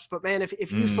mock-ups, but man, if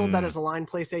you sold that as a line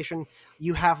PlayStation,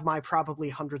 you have my probably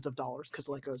hundreds of dollars, because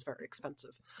Lego is very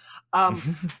expensive.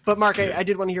 But Mark, I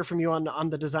did want to hear from you on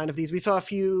the design of these. We saw a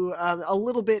few a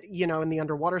little bit in the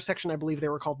underwater section. I believe they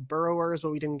were called burrowers,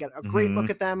 but we didn't get a great look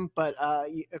at them. But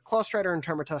Clawstrider and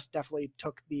Termitus definitely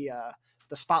took the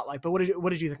spotlight. But what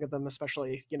did you think of them,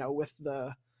 especially with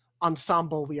the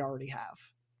ensemble we already have?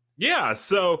 Yeah,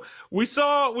 so we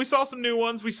saw some new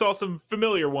ones. We saw some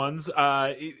familiar ones.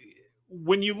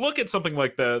 When you look at something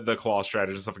like the Claw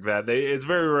Strategy and stuff like that, it's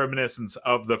very reminiscent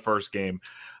of the first game.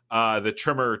 The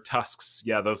Tremor Tusks,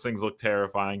 yeah, those things look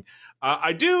terrifying.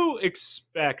 I do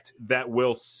expect that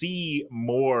we'll see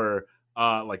more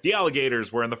like the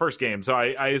alligators were in the first game. So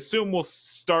I assume we'll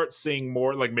start seeing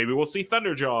more, like maybe we'll see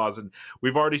Thunderjaws, and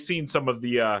we've already seen some of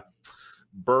the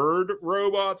bird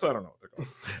robots. I don't know what they're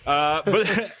called.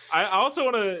 But I also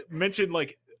want to mention,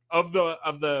 like, of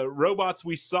the robots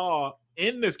we saw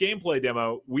in this gameplay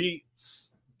demo, we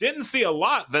didn't see a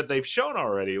lot that they've shown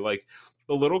already, like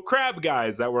the little crab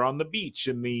guys that were on the beach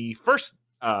in the first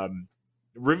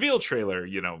reveal trailer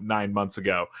 9 months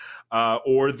ago,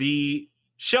 or the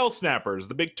shell snappers,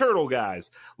 the big turtle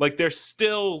guys. Like, there's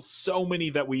still so many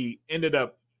that we ended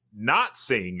up not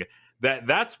seeing.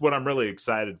 That's what I'm really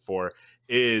excited for,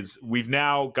 is we've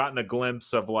now gotten a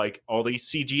glimpse of like all these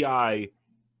CGI,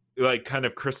 like kind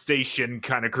of crustacean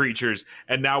kind of creatures,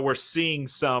 and now we're seeing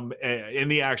some in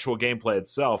the actual gameplay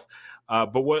itself.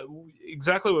 But what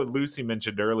Lucy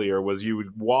mentioned earlier was you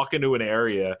would walk into an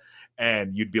area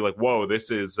and you'd be like, whoa, this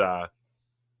is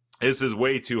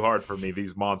way too hard for me.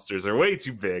 These monsters are way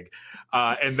too big.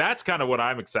 And that's kind of what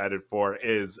I'm excited for,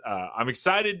 is I'm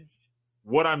excited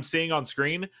what I'm seeing on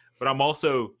screen, but I'm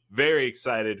also very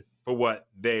excited for what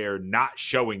they're not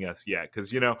showing us yet.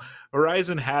 Because,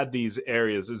 Horizon had these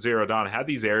areas, Zero Dawn had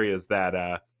these areas that,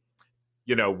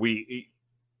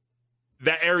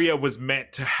 that area was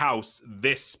meant to house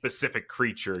this specific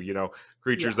creature,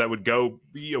 creatures that would go,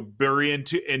 bury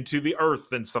into the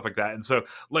earth and stuff like that. And so,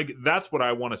 like, that's what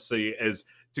I want to see, is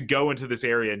to go into this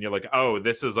area and you're like, oh,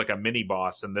 this is like a mini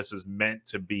boss, and this is meant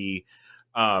to be,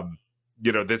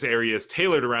 this area is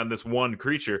tailored around this one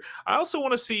creature. I also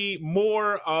want to see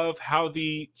more of how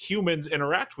the humans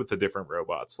interact with the different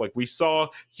robots. Like, we saw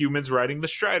humans riding the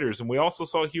Striders, and we also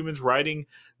saw humans riding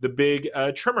the big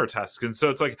Tremor Tusks. And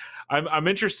so it's like, I'm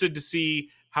interested to see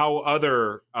how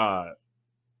other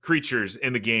creatures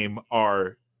in the game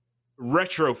are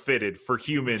retrofitted for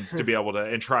humans to be able to,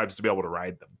 and tribes to be able to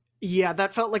ride them. Yeah,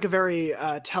 that felt like a very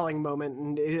telling moment,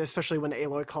 and especially when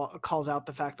Aloy calls out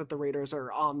the fact that the Raiders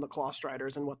are on the Claw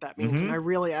Striders and what that means. And I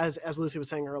really, as Lucy was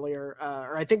saying earlier,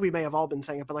 or I think we may have all been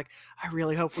saying it, but like, I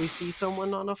really hope we see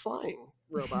someone on a flying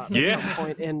robot at some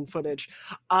point in footage.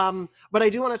 But I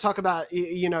do want to talk about,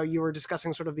 you were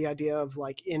discussing sort of the idea of,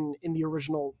 like, in the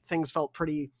original, things felt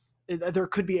pretty. There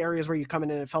could be areas where you come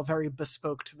in and it felt very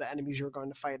bespoke to the enemies you were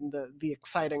going to fight, and the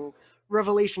exciting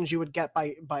revelations you would get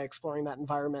by exploring that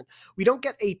environment. We don't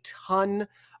get a ton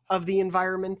of the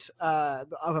environment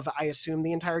of, I assume,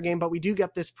 the entire game, but we do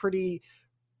get this pretty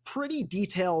pretty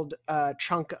detailed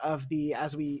chunk of the,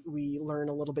 as we learn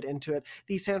a little bit into it,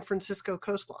 the San Francisco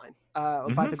coastline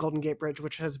by the Golden Gate Bridge,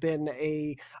 which has been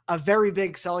a very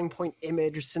big selling point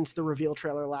image since the reveal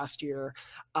trailer last year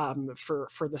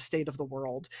for the state of the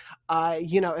world.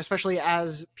 Especially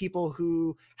as people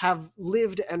who have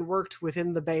lived and worked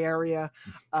within the Bay Area,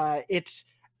 it's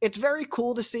very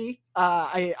cool to see.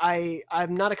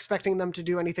 I'm not expecting them to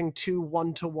do anything too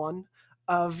one-to-one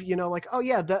of,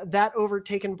 that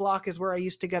overtaken block is where I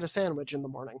used to get a sandwich in the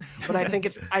morning. But I think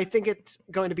it's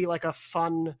going to be like a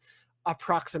fun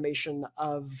approximation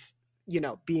of,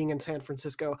 being in San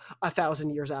Francisco 1,000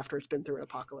 years after it's been through an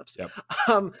apocalypse. Yep.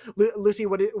 Lucy,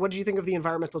 what did you think of the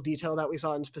environmental detail that we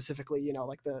saw, and specifically,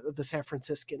 like the San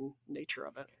Franciscan nature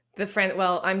of it?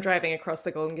 I'm driving across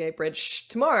the Golden Gate Bridge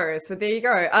tomorrow, so there you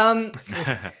go.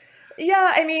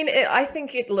 Yeah, I mean, I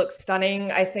think it looks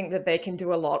stunning. I think that they can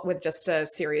do a lot with just a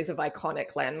series of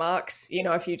iconic landmarks.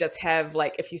 If you just have,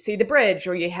 if you see the bridge,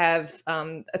 or you have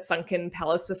a sunken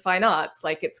Palace of Fine Arts,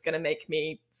 it's going to make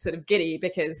me sort of giddy,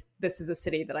 because this is a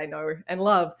city that I know and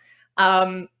love.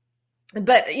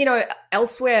 But,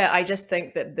 elsewhere, I just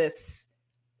think that this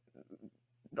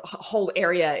whole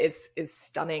area is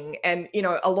stunning. And,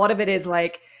 a lot of it is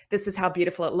this is how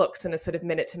beautiful it looks in a sort of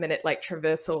minute-to-minute,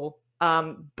 traversal.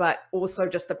 But also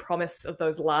just the promise of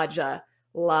those larger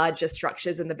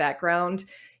structures in the background.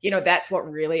 That's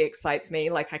what really excites me.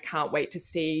 I can't wait to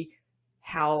see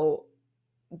how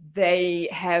they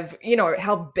have,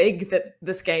 how big that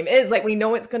this game is. We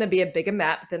know it's going to be a bigger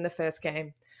map than the first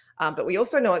game, but we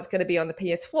also know it's going to be on the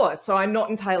PS4. So I'm not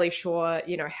entirely sure,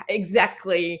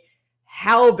 exactly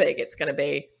how big it's going to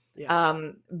be.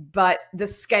 Yeah. But the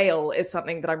scale is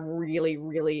something that I'm really,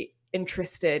 really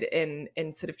interested in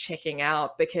sort of checking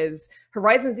out, because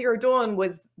Horizon Zero Dawn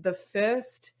was the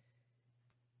first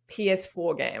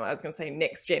PS4 game. I was going to say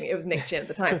next gen. It was next gen at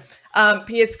the time.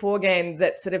 PS4 game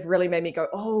that sort of really made me go,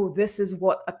 oh, this is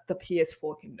what the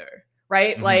PS4 can do,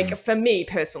 right? Mm-hmm. For me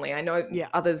personally, I know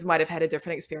others might have had a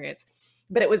different experience,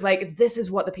 but it was this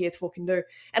is what the PS4 can do.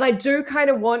 And I do kind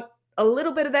of want a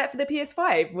little bit of that for the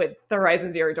PS5 with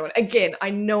Horizon Zero Dawn. Again, I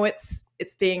know it's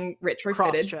being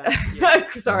retrofitted.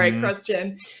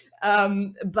 Cross-gen.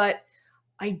 But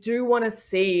I do want to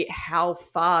see how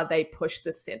far they push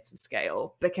this sense of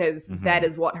scale, because that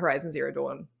is what Horizon Zero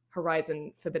Dawn,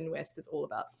 Horizon Forbidden West is all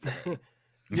about.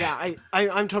 Yeah,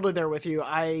 I'm totally there with you.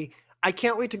 I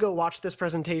can't wait to go watch this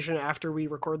presentation after we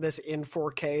record this in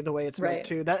 4K the way it's meant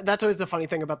to. That's always the funny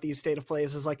thing about these state of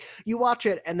plays is you watch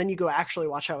it and then you go actually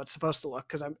watch how it's supposed to look,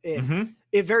 because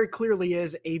it very clearly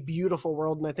is a beautiful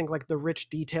world. And I think the rich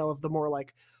detail of the more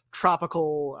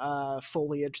tropical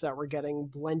foliage that we're getting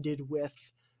blended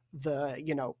with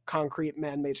the concrete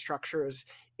man-made structures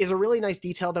is a really nice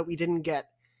detail that we didn't get.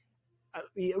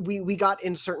 We got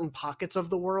in certain pockets of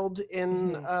the world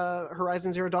in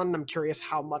Horizon Zero Dawn, and I'm curious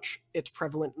how much it's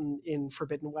prevalent in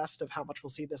Forbidden West, of how much we'll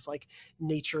see this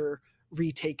nature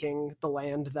retaking the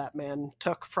land that man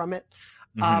took from it.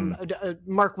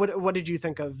 Mark, what did you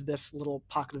think of this little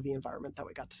pocket of the environment that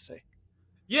we got to see?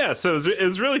 Yeah, so it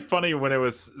was really funny when it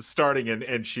was starting,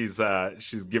 and she's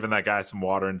giving that guy some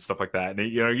water and stuff like that, and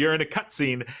you're in a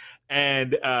cutscene,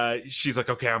 and she's like,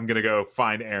 okay, I'm gonna go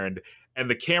find Erend. And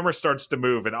the camera starts to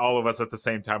move, and all of us at the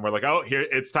same time, we're like, oh, here,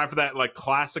 it's time for that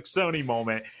classic Sony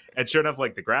moment. And sure enough,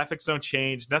 the graphics don't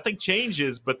change. Nothing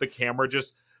changes, but the camera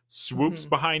just swoops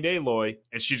behind Aloy,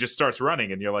 and she just starts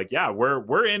running. And you're like, yeah,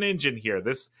 we're in engine here.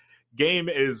 This game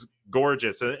is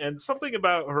gorgeous. And something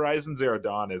about Horizon Zero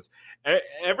Dawn is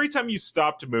every time you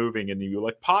stopped moving and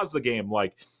you pause the game,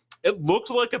 it looked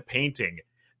like a painting.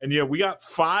 And, we got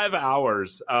 5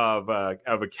 hours of a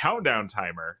countdown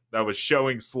timer that was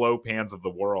showing slow pans of the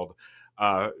world,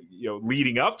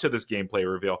 leading up to this gameplay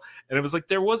reveal. And it was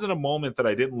there wasn't a moment that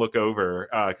I didn't look over,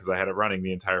 because I had it running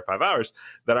the entire 5 hours,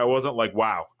 that I wasn't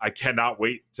wow, I cannot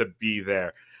wait to be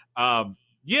there.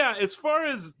 Yeah, as far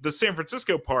as the San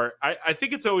Francisco part, I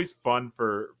think it's always fun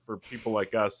for people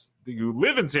like us who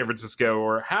live in San Francisco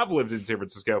or have lived in San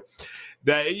Francisco,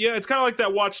 that it's kind of like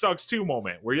that Watch Dogs 2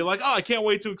 moment where you're like, oh, I can't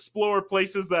wait to explore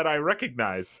places that I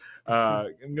recognize.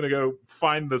 I'm going to go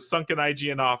find the sunken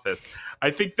IGN office.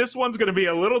 I think this one's going to be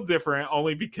a little different,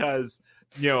 only because,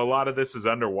 a lot of this is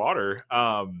underwater.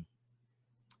 The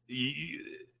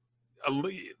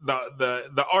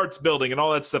arts building and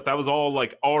all that stuff, that was all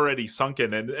already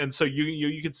sunken, and so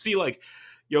you could see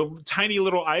tiny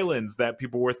little islands that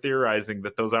people were theorizing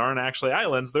that those aren't actually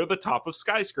islands. They're the top of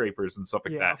skyscrapers and stuff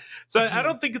like that. So I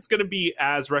don't think it's going to be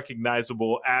as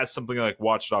recognizable as something like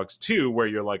Watch Dogs 2, where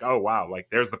you're like, oh, wow, like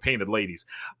there's the painted ladies.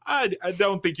 I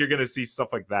don't think you're going to see stuff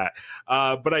like that.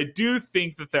 But I do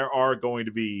think that there are going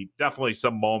to be definitely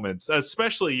some moments,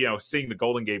 especially, seeing the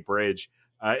Golden Gate Bridge.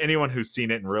 Anyone who's seen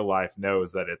it in real life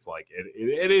knows that it's like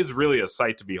it is really a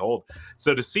sight to behold.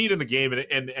 So to see it in the game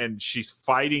and she's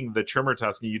fighting the Trimmer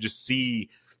Tusk, and you just see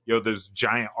those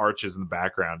giant arches in the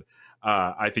background,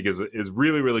 I think is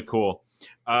really, really cool.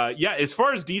 As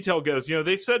far as detail goes,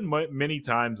 they've said many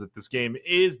times that this game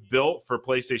is built for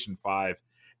PlayStation 5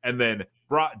 and then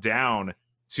brought down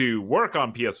to work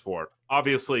on PS4.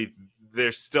 Obviously,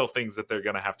 there's still things that they're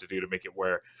going to have to do to make it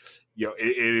where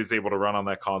it is able to run on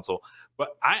that console.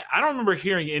 But I don't remember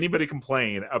hearing anybody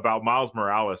complain about Miles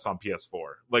Morales on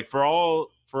PS4. Like for all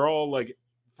like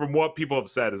from what people have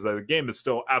said is that the game is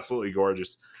still absolutely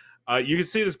gorgeous. You can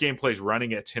see this gameplay is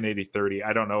running at 1080-30.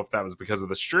 I don't know if that was because of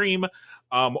the stream,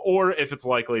 or if it's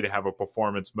likely to have a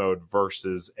performance mode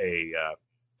versus a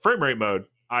frame rate mode.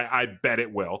 I bet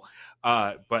it will.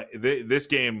 But this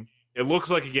game, it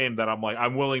looks like a game that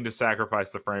I'm willing to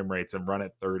sacrifice the frame rates and run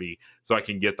at 30 so I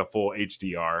can get the full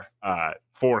HDR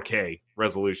 4K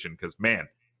resolution. Because man,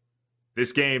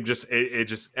 this game just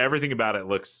everything about it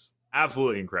looks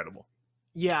absolutely incredible.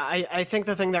 Yeah, I think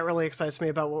the thing that really excites me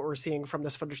about what we're seeing from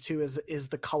this footage too is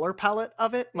the color palette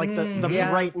of it, like the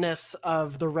brightness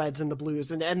of the reds and the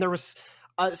blues, and there was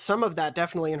some of that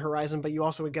definitely in Horizon, but you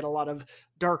also would get a lot of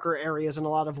darker areas and a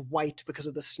lot of white because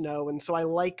of the snow. And so I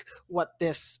like what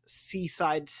this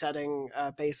seaside setting,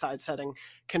 bayside setting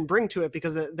can bring to it,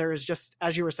 because there is just,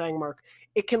 as you were saying, Mark,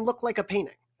 it can look like a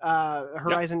painting.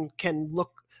 Horizon can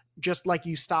look just like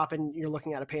you stop and you're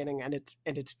looking at a painting, and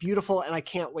it's beautiful. And I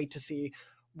can't wait to see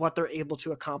what they're able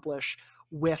to accomplish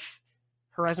with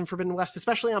Horizon Forbidden West,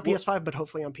 especially on PS5, but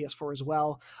hopefully on PS4 as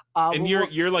well. And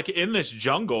you're like in this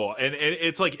jungle, and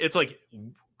it's like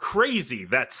crazy,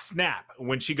 that snap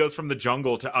when she goes from the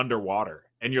jungle to underwater,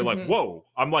 and you're like, whoa,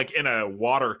 I'm like in a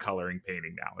watercoloring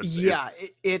painting now.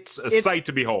 It's a sight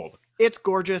to behold. It's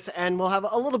gorgeous, and we'll have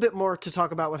a little bit more to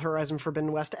talk about with Horizon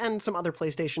Forbidden West and some other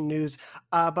PlayStation news.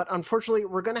 But unfortunately,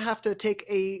 we're going to have to take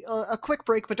a quick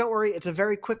break, but don't worry, it's a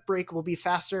very quick break. We'll be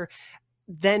faster.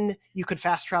 Then you could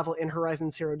fast travel in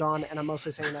Horizon Zero Dawn, and I'm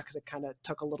mostly saying that because it kind of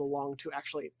took a little long to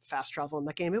actually fast travel in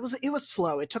that game. It was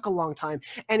slow. It took a long time.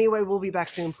 Anyway, we'll be back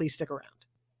soon. Please stick around.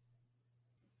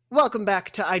 Welcome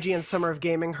back to IGN Summer of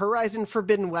Gaming, Horizon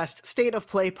Forbidden West State of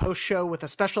Play post-show with a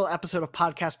special episode of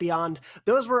Podcast Beyond.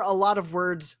 Those were a lot of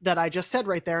words that I just said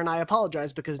right there, and I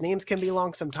apologize because names can be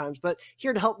long sometimes, but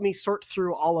here to help me sort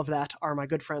through all of that are my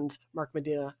good friends Mark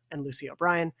Medina and Lucy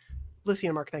O'Brien. Lucy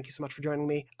and Mark, thank you so much for joining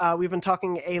me. We've been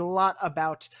talking a lot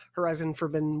about Horizon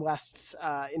Forbidden West's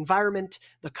environment,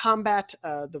 the combat,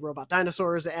 the robot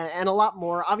dinosaurs, and a lot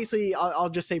more. Obviously,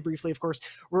 I'll just say briefly, of course,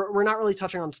 we're not really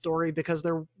touching on story because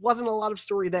there wasn't a lot of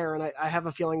story there, and I have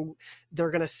a feeling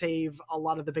they're going to save a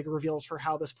lot of the big reveals for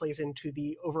how this plays into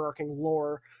the overarching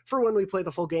lore for when we play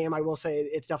the full game. I will say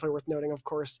it's definitely worth noting, of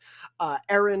course,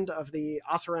 Erend of the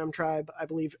Oseram tribe, I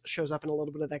believe, shows up in a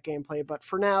little bit of that gameplay, but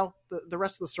for now, the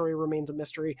rest of the story remains a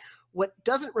mystery. What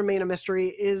doesn't remain a mystery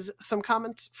is some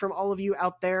comments from all of you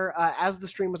out there. As the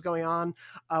stream was going on,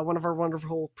 one of our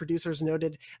wonderful producers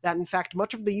noted that, in fact,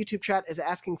 much of the YouTube chat is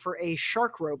asking for a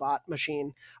shark robot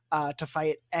machine to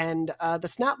fight, and the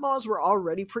snap maws were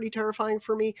already pretty terrifying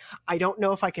for me. I don't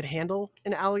know if I could handle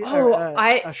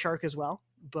a shark as well.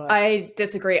 But I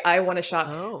disagree. I want a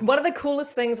shark. One of the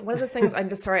things, I'm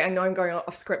just sorry, I know I'm going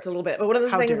off script a little bit, but one of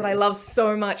the things that I love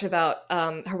so much about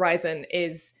Horizon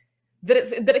is that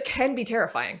it can be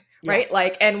terrifying, right? Yeah.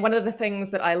 Like, and one of the things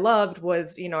that I loved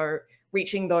was,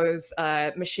 reaching those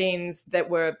machines that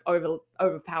were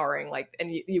overpowering, like,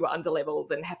 and you were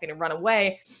underleveled and having to run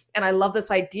away. And I love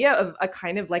this idea of a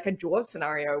kind of like a Jaws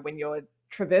scenario when you're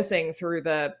traversing through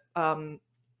the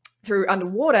through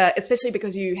underwater, especially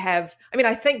because you have,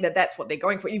 I think that that's what they're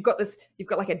going for. You've got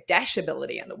like a dash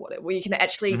ability underwater where you can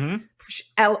actually,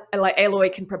 like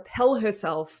Aloy can propel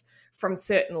herself from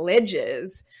certain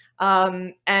ledges.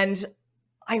 And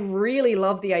I really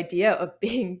love the idea of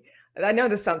being, I know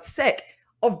this sounds sick,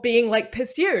 of being like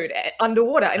pursued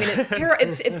underwater. It's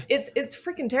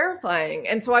freaking terrifying.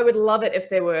 And so I would love it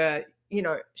if there were,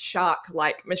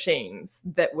 shark-like machines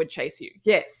that would chase you.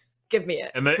 Yes. Give me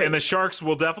it. And the sharks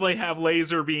will definitely have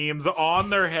laser beams on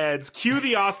their heads. Cue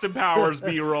the Austin Powers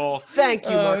B-roll. Thank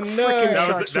you, Mark. Frickin'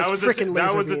 sharks that with was frickin' laser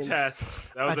that was beams. a test.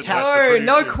 That was a test.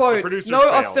 No quotes. No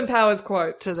failed. Austin Powers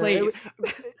quotes, please.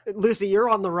 Lucy, you're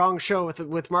on the wrong show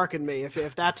with Mark and me.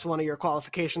 If that's one of your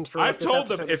qualifications for, I've told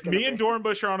them if me and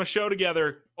Dornbush are on a show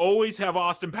together, always have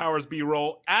Austin Powers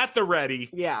B-roll at the ready.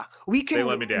 Yeah, we can. They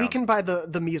let me down. We can buy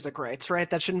the music rights, right?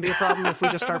 That shouldn't be a problem if we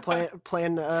just start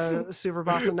playing Super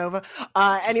Bossa Nova.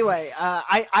 Anyway,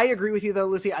 I agree with you though,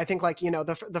 Lucy. I think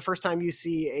the first time you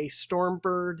see a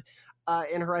Stormbird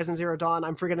in Horizon Zero Dawn,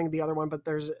 I'm forgetting the other one, but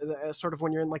there's sort of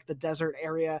when you're in like the desert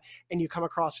area and you come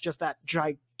across just that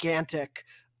gigantic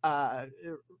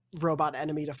robot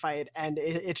enemy to fight, and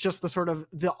it's just the sort of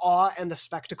the awe and the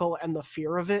spectacle and the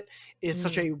fear of it is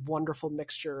such a wonderful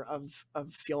mixture of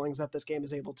feelings that this game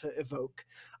is able to evoke.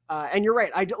 And you're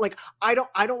right. I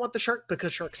don't want the shark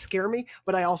because sharks scare me,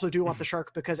 but I also do want the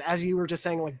shark because, as you were just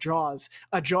saying, like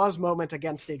a Jaws moment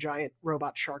against a giant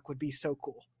robot shark would be so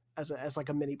cool as like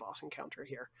a mini boss encounter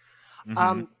here.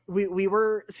 We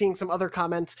were seeing some other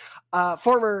comments.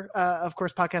 Former, of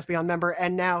course, Podcast Beyond member,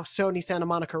 and now Sony Santa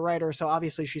Monica writer. So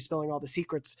obviously she's spilling all the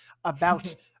secrets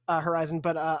about Horizon.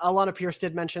 But Alana Pierce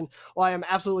did mention, "Well, I am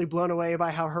absolutely blown away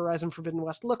by how Horizon Forbidden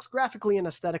West looks graphically and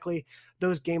aesthetically.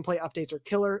 Those gameplay updates are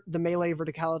killer. The melee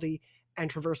verticality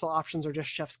and traversal options are just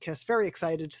chef's kiss. Very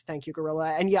excited. Thank you,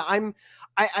 Gorilla." And yeah,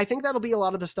 I think that'll be a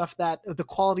lot of the stuff that the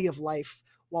quality of life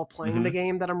while playing the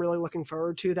game that I'm really looking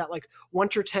forward to, that like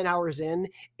once you're 10 hours in,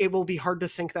 it will be hard to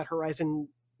think that Horizon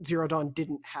Zero Dawn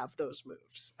didn't have those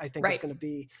moves. I think it's going to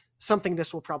be something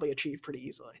this will probably achieve pretty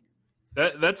easily.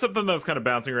 That's something that was kind of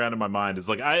bouncing around in my mind is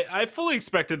like, I fully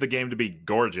expected the game to be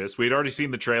gorgeous. We'd already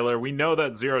seen the trailer. We know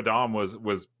that Zero Dawn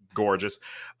was gorgeous.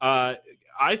 I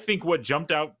think what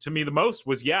jumped out to me the most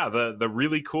was, the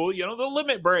really cool, the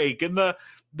limit break and the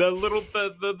little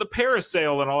the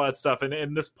parasail and all that stuff,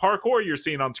 and this parkour you're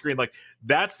seeing on screen. Like,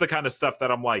 that's the kind of stuff that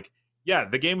I'm like, yeah,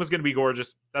 the game was going to be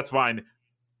gorgeous. That's fine,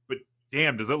 but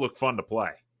damn, does it look fun to play?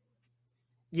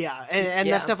 Yeah, and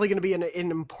that's definitely going to be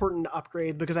an important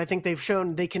upgrade, because I think they've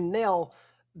shown they can nail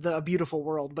the beautiful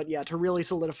world, but to really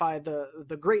solidify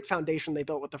the great foundation they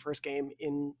built with the first game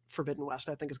in Forbidden West,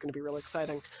 I think is going to be really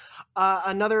exciting.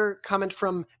 Another comment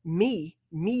from me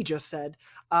just said,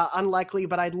 unlikely,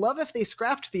 but I'd love if they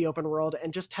scrapped the open world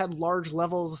and just had large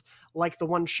levels like the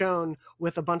one shown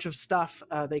with a bunch of stuff.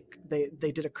 They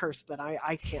did a curse that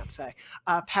I can't say,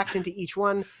 packed into each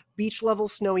one: beach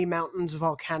levels, snowy mountains,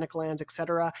 volcanic lands,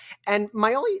 etc. And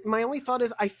my only thought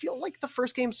is, I feel like the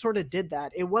first game sort of did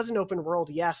that. It was an open world,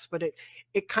 yes, but it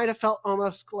kind of felt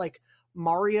almost like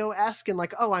Mario-esque, and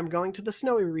like, oh, I'm going to the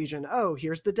snowy region, oh,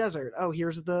 here's the desert, oh,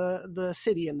 here's the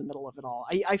city in the middle of it all.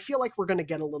 I feel like we're going to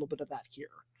get a little bit of that here.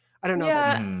 I don't know.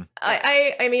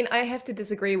 I mean, I have to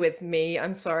disagree with me.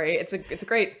 I'm sorry. It's a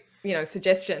great,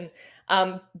 suggestion.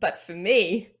 But for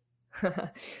me,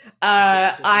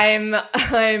 I'm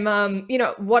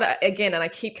again, and I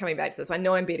keep coming back to this. I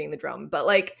know I'm beating the drum, but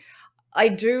like, I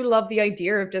do love the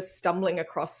idea of just stumbling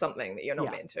across something that you're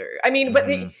not meant to. I mean, but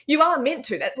you are meant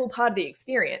to. That's all part of the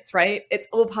experience, right? It's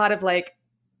all part of like,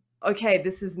 okay,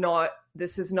 this is not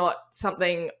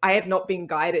something, I have not been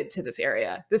guided to this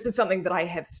area. This is something that I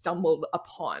have stumbled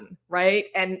upon, right?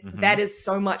 And that is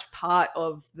so much part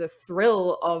of the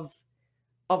thrill of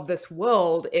this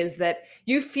world, is that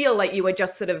you feel like you were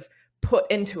just sort of put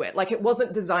into it. Like, it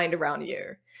wasn't designed around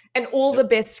you. And all the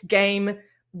best game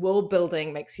world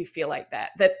building makes you feel like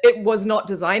that it was not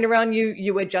designed around you.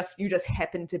 You just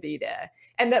happened to be there.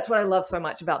 And that's what I love so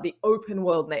much about the open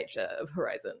world nature of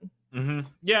Horizon.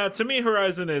 Yeah, to me,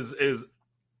 Horizon is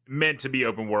meant to be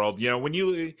open world. When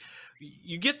you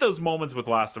get those moments with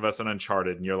Last of Us and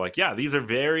Uncharted, and you're like, yeah, these are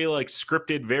very like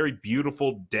scripted, very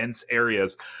beautiful, dense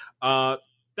areas.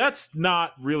 That's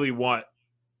not really what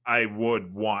I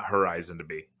would want Horizon to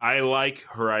be. I like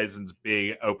Horizon's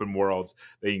big open worlds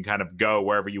that you can kind of go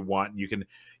wherever you want. And you can,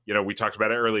 we talked about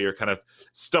it earlier, kind of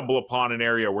stumble upon an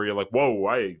area where you're like, whoa,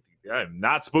 I'm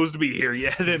not supposed to be here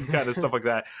yet, and kind of stuff like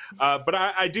that. But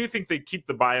I do think they keep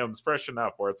the biomes fresh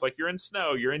enough where it's like you're in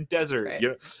snow, you're in desert. Right.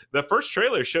 The first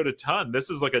trailer showed a ton.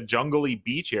 This is like a jungly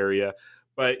beach area.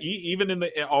 But even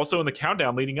also in the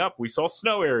countdown leading up, we saw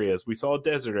snow areas, we saw a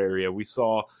desert area, we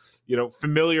saw,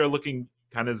 familiar looking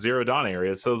kind of Zero Dawn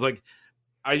areas. So it's like,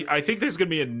 I think there's going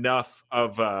to be enough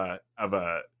of a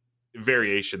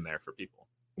variation there for people.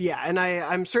 Yeah, and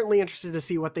I'm certainly interested to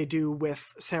see what they do with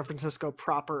San Francisco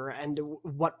proper, and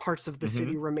what parts of the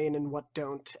city remain and what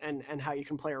don't, and how you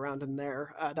can play around in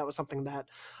there. That was something that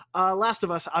Last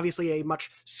of Us, obviously a much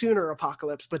sooner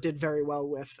apocalypse, but did very well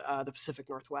with the Pacific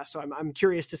Northwest. So I'm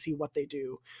curious to see what they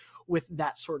do with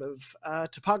that sort of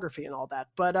topography and all that.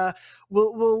 But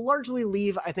we'll largely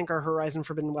leave, I think, our Horizon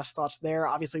Forbidden West thoughts there.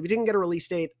 Obviously, we didn't get a release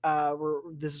date.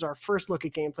 This is our first look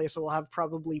at gameplay, so we'll have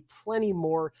probably plenty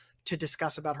more to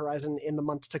discuss about Horizon in the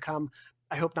months to come.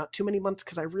 I hope not too many months,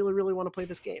 because I really, really want to play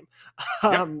this game.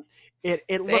 It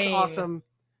looked awesome,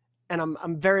 and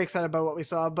I'm very excited about what we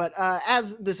saw. But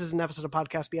as this is an episode of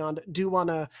Podcast Beyond, do want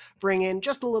to bring in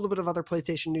just a little bit of other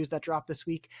PlayStation news that dropped this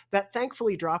week that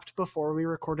thankfully dropped before we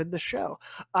recorded the show,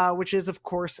 which is, of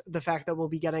course, the fact that we'll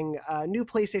be getting new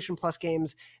PlayStation Plus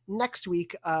games next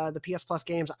week. The PS Plus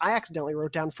games I accidentally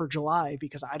wrote down for July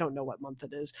because I don't know what month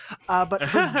it is. But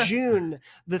for June,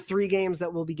 the 3 games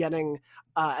that we'll be getting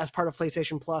as part of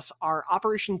PlayStation Plus are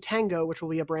Operation Tango, which will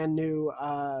be a brand new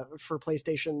for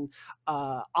PlayStation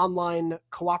online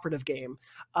cooperative game,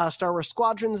 Star Wars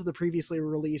Squadrons, the previously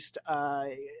released Star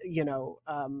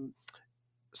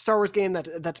Wars game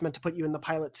that's meant to put you in the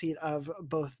pilot seat of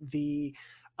both the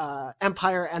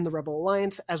Empire and the Rebel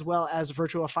Alliance, as well as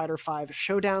Virtua Fighter 5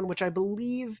 Showdown, which I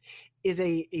believe is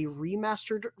a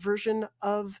remastered version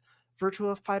of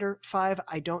Virtua Fighter 5.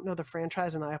 I don't know the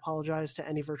franchise, and I apologize to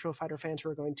any Virtua Fighter fans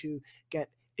who are going to get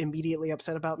immediately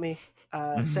upset about me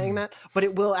saying that, but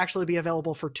it will actually be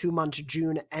available for 2 months,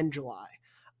 June and July.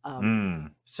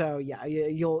 So yeah,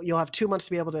 you'll have 2 months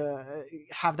to be able to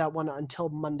have that one until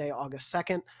Monday, August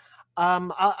 2nd.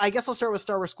 I guess I'll start with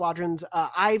Star Wars Squadrons.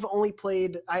 I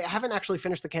haven't actually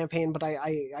finished the campaign, but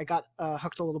I got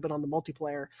hooked a little bit on the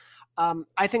multiplayer.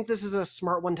 I think this is a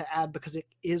smart one to add because it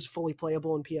is fully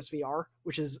playable in PSVR,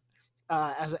 which is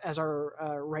as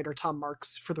our writer Tom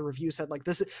Marks for the review said, like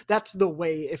that's the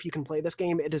way. If you can play this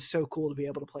game, it is so cool to be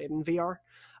able to play it in VR.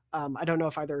 I don't know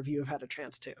if either of you have had a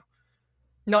chance to.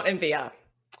 Not in VR,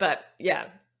 but yeah.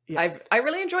 I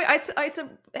really enjoy.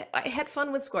 I had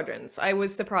fun with Squadrons. I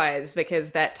was surprised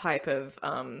because that type of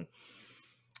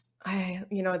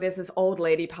there's this old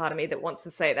lady part of me that wants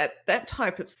to say that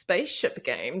type of spaceship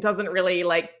game doesn't really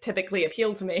typically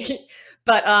appeal to me.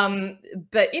 but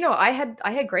I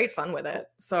had great fun with it.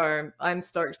 So I'm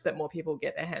stoked that more people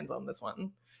get their hands on this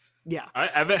one. Yeah,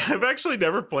 I've actually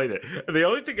never played it. The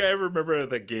only thing I ever remember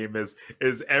of the game is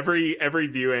every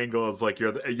view angle is like you're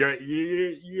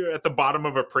at the bottom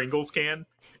of a Pringles can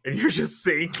and you're just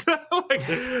seeing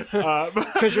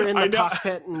because you're in the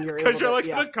cockpit and you're in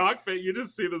the cockpit. You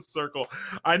just see the circle.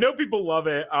 I know people love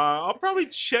it. I'll probably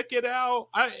check it out.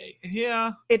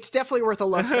 It's definitely worth a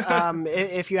look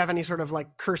if you have any sort of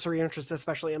cursory interest,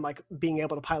 especially in being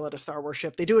able to pilot a Star Wars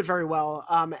ship. They do it very well.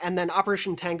 And then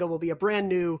Operation Tango will be a brand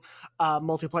new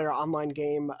multiplayer online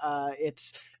game.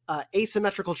 It's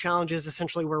asymmetrical challenges,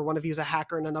 essentially where one of you is a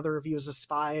hacker and another of you is a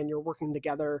spy, and you're working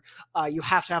together. You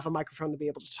have to have a microphone to be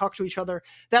able to talk to each other.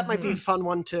 That might be a fun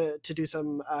one to do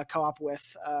some co-op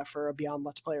with for a Beyond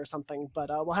Let's Play or something, but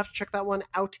we'll have to check that one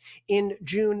out in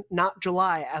June, not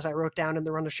July, as I wrote down in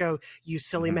the run of show, you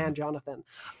silly man, Jonathan.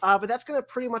 But that's going to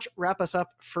pretty much wrap us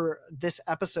up for this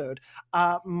episode.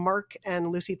 Mark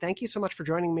and Lucy, thank you so much for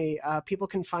joining me. People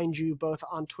can find you both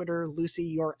on Twitter. Lucy,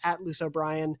 you're at Luce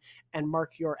O'Brien, and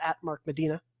Mark, you're at Mark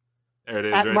Medina. There it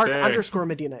is. At right Mark there. _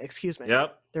 Medina, excuse me.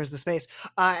 Yep. There's the space.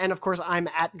 And of course, I'm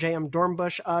at JM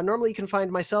Dornbush. Normally you can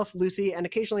find myself, Lucy, and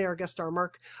occasionally our guest star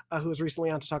Mark, who was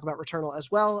recently on to talk about Returnal as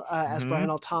well, as Brian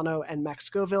Altano and Max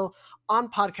Scoville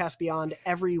on Podcast Beyond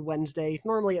every Wednesday,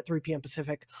 normally at 3 p.m.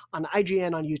 Pacific, on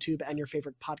IGN, on YouTube, and your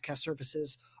favorite podcast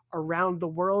services around the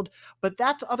world. But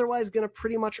that's otherwise going to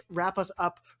pretty much wrap us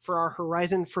up for our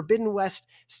Horizon Forbidden West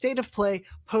State of Play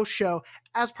post show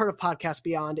as part of Podcast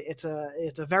Beyond. It's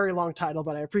a very long title,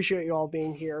 but I appreciate you all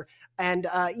being here. And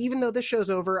even though this show's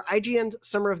over, IGN's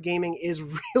Summer of Gaming is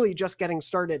really just getting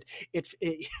started.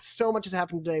 So much has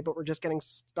happened today, but we're just getting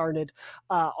started.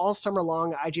 All summer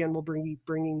long, IGN will be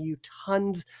bringing you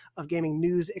tons of gaming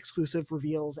news, exclusive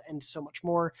reveals, and so much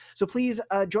more. So please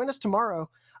join us tomorrow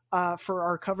for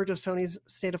our coverage of Sony's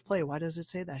State of Play. Why does it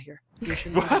say that here? You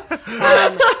should know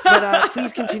that. But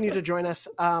please continue to join us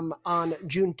on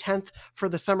June 10th for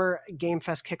the Summer Game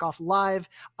Fest Kickoff Live,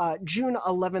 June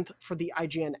 11th for the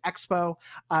IGN Expo,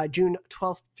 June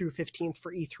 12th through 15th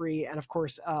for E3, and of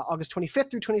course, August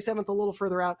 25th through 27th, a little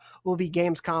further out, will be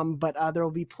Gamescom, but there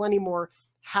will be plenty more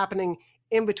happening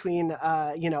in between.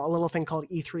 A little thing called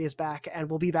E3 is back, and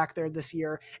we'll be back there this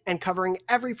year and covering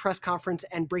every press conference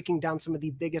and breaking down some of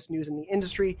the biggest news in the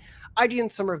industry. IGN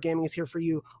Summer of Gaming is here for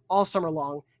you all summer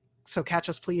long. So catch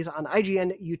us please on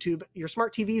IGN, YouTube, your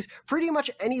smart TVs, pretty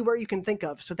much anywhere you can think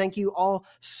of. So thank you all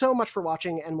so much for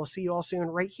watching, and we'll see you all soon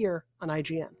right here on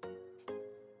IGN.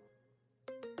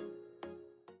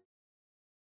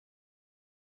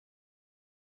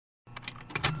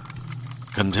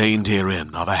 Contained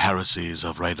herein are the heresies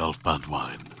of Radolf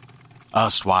Burntwine,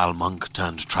 erstwhile monk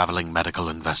turned traveling medical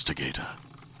investigator.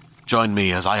 Join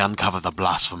me as I uncover the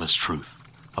blasphemous truth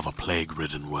of a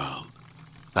plague-ridden world,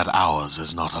 that ours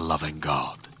is not a loving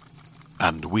God,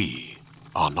 and we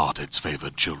are not its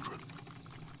favored children.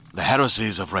 The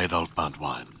heresies of Radolf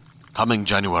Burntwine, coming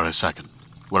January 2nd,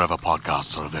 wherever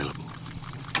podcasts are available.